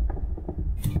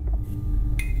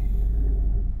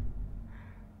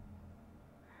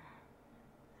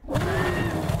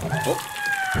 Oh!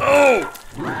 Oh!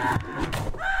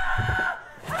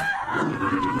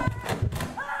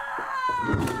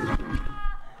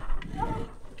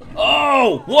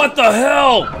 Oh! What the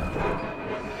hell?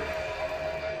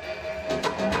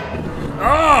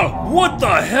 Oh! What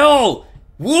the hell?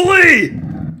 Wooly!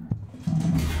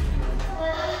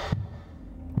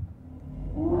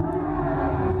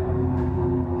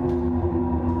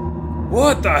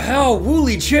 What the hell?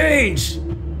 Wooly changed!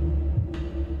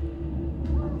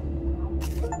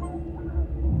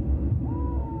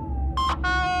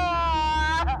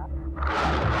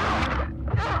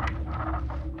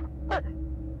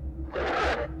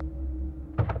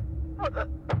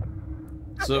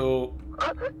 So,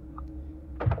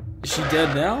 is she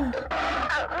dead now?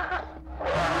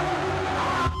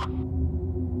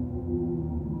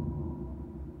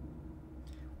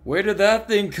 Where did that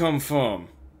thing come from?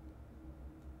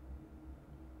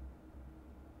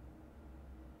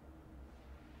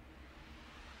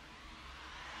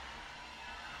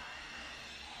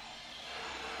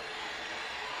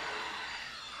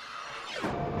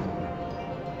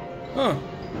 Huh.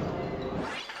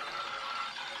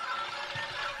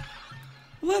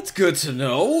 Well, that's good to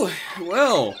know.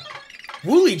 Well,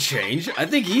 Wooly changed. I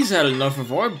think he's had enough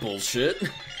of our bullshit.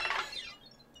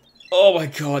 Oh my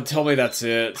god, tell me that's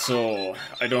it, so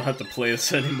I don't have to play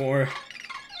this anymore.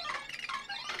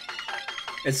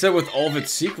 It said with all of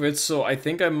its secrets, so I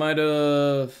think I might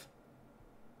have...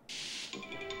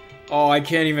 Oh, I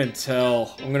can't even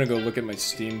tell. I'm gonna go look at my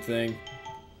Steam thing.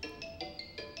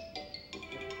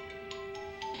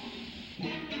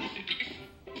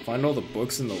 Find all the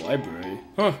books in the library.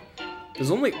 Huh.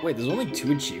 There's only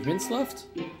 2 achievements left?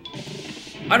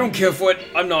 I don't care for it.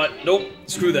 I'm not. Nope.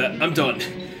 Screw that. I'm done.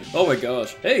 Oh my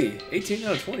gosh. Hey, 18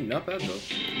 out of 20. Not bad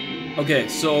though. Okay,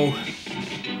 so...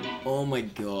 Oh my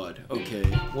god. Okay.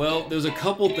 Well, there's a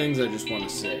couple things I just want to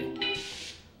say.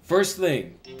 First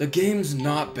thing, the game's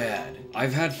not bad.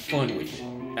 I've had fun with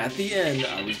it. At the end,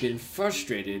 I was getting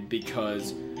frustrated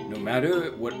because no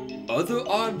matter what other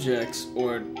objects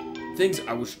or things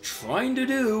I was trying to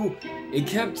do, it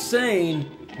kept saying,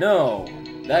 no,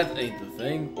 that ain't the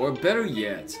thing, or better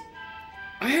yet,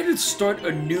 I had to start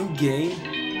a new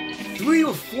game 3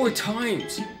 or 4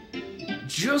 times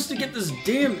just to get this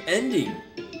damn ending.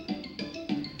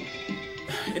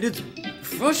 And it's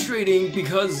frustrating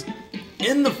because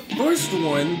in the first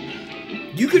one,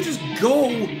 you could just go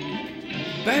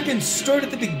back and start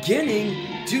at the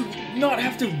beginning to not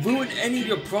have to ruin any of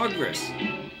your progress.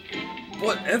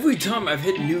 But every time I've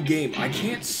hit new game, I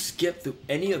can't skip through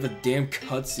any of the damn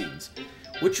cutscenes,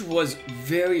 which was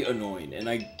very annoying, and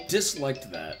I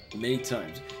disliked that many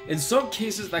times. In some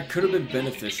cases, that could have been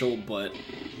beneficial, but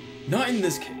not in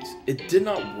this case. It did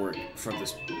not work for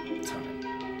this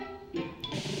time.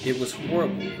 It was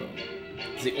horrible, though.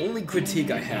 It's the only critique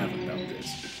I have about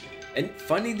this. And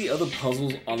finding the other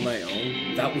puzzles on my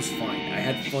own, that was fine. I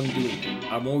had fun doing it.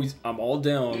 I'm all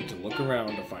down to look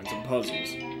around to find some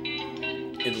puzzles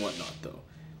and whatnot, though.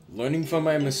 Learning from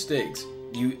my mistakes,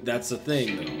 that's the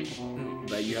thing, though,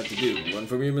 that you have to do. Learn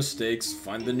from your mistakes,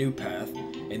 find the new path,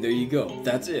 and there you go.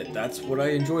 That's it. That's what I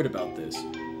enjoyed about this.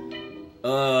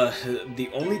 The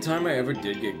only time I ever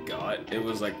did get got, it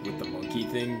was like with the monkey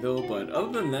thing, though, but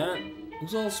other than that, it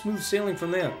was all smooth sailing from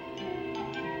there.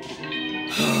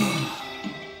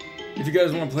 If you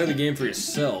guys want to play the game for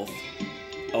yourself,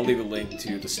 I'll leave a link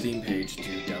to the Steam page to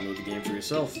download the game for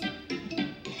yourself.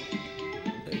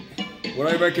 Would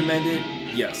I recommend it?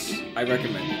 Yes, I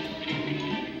recommend it.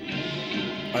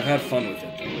 I've had fun with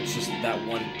it, though. It's just that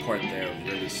one part there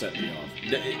really set me off.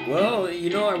 Well, you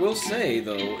know, I will say,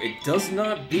 though, it does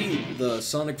not beat the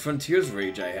Sonic Frontiers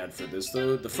rage I had for this,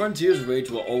 though. The Frontiers rage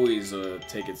will always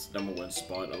take its #1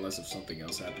 spot, unless if something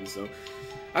else happens, though.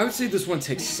 I would say this one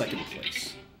takes 2nd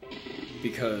place.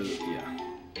 Because, yeah.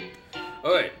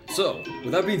 Alright, so,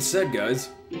 with that being said, guys,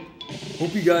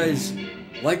 hope you guys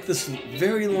like this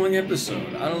very long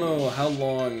episode. I don't know how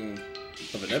long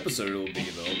of an episode it will be,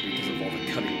 though, because of all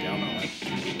the cutting down on it.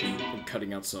 I'm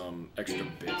cutting out some extra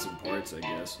bits and parts, I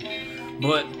guess.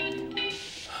 But,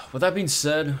 with that being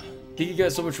said, thank you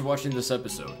guys so much for watching this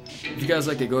episode. If you guys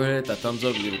liked it, go ahead and hit that thumbs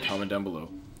up and leave a comment down below.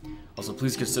 Also,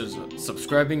 please consider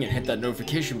subscribing and hit that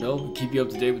notification bell to keep you up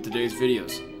to date with today's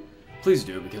videos. Please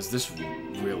do, because this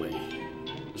really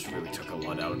took a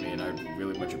lot out of me, and I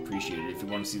really much appreciate it if you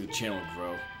want to see the channel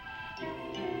grow.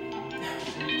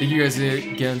 Thank you guys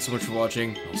again so much for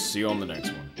watching. I'll see you on the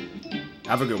next one.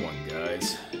 Have a good one,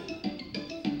 guys.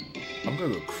 I'm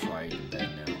gonna go cry in bed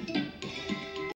now.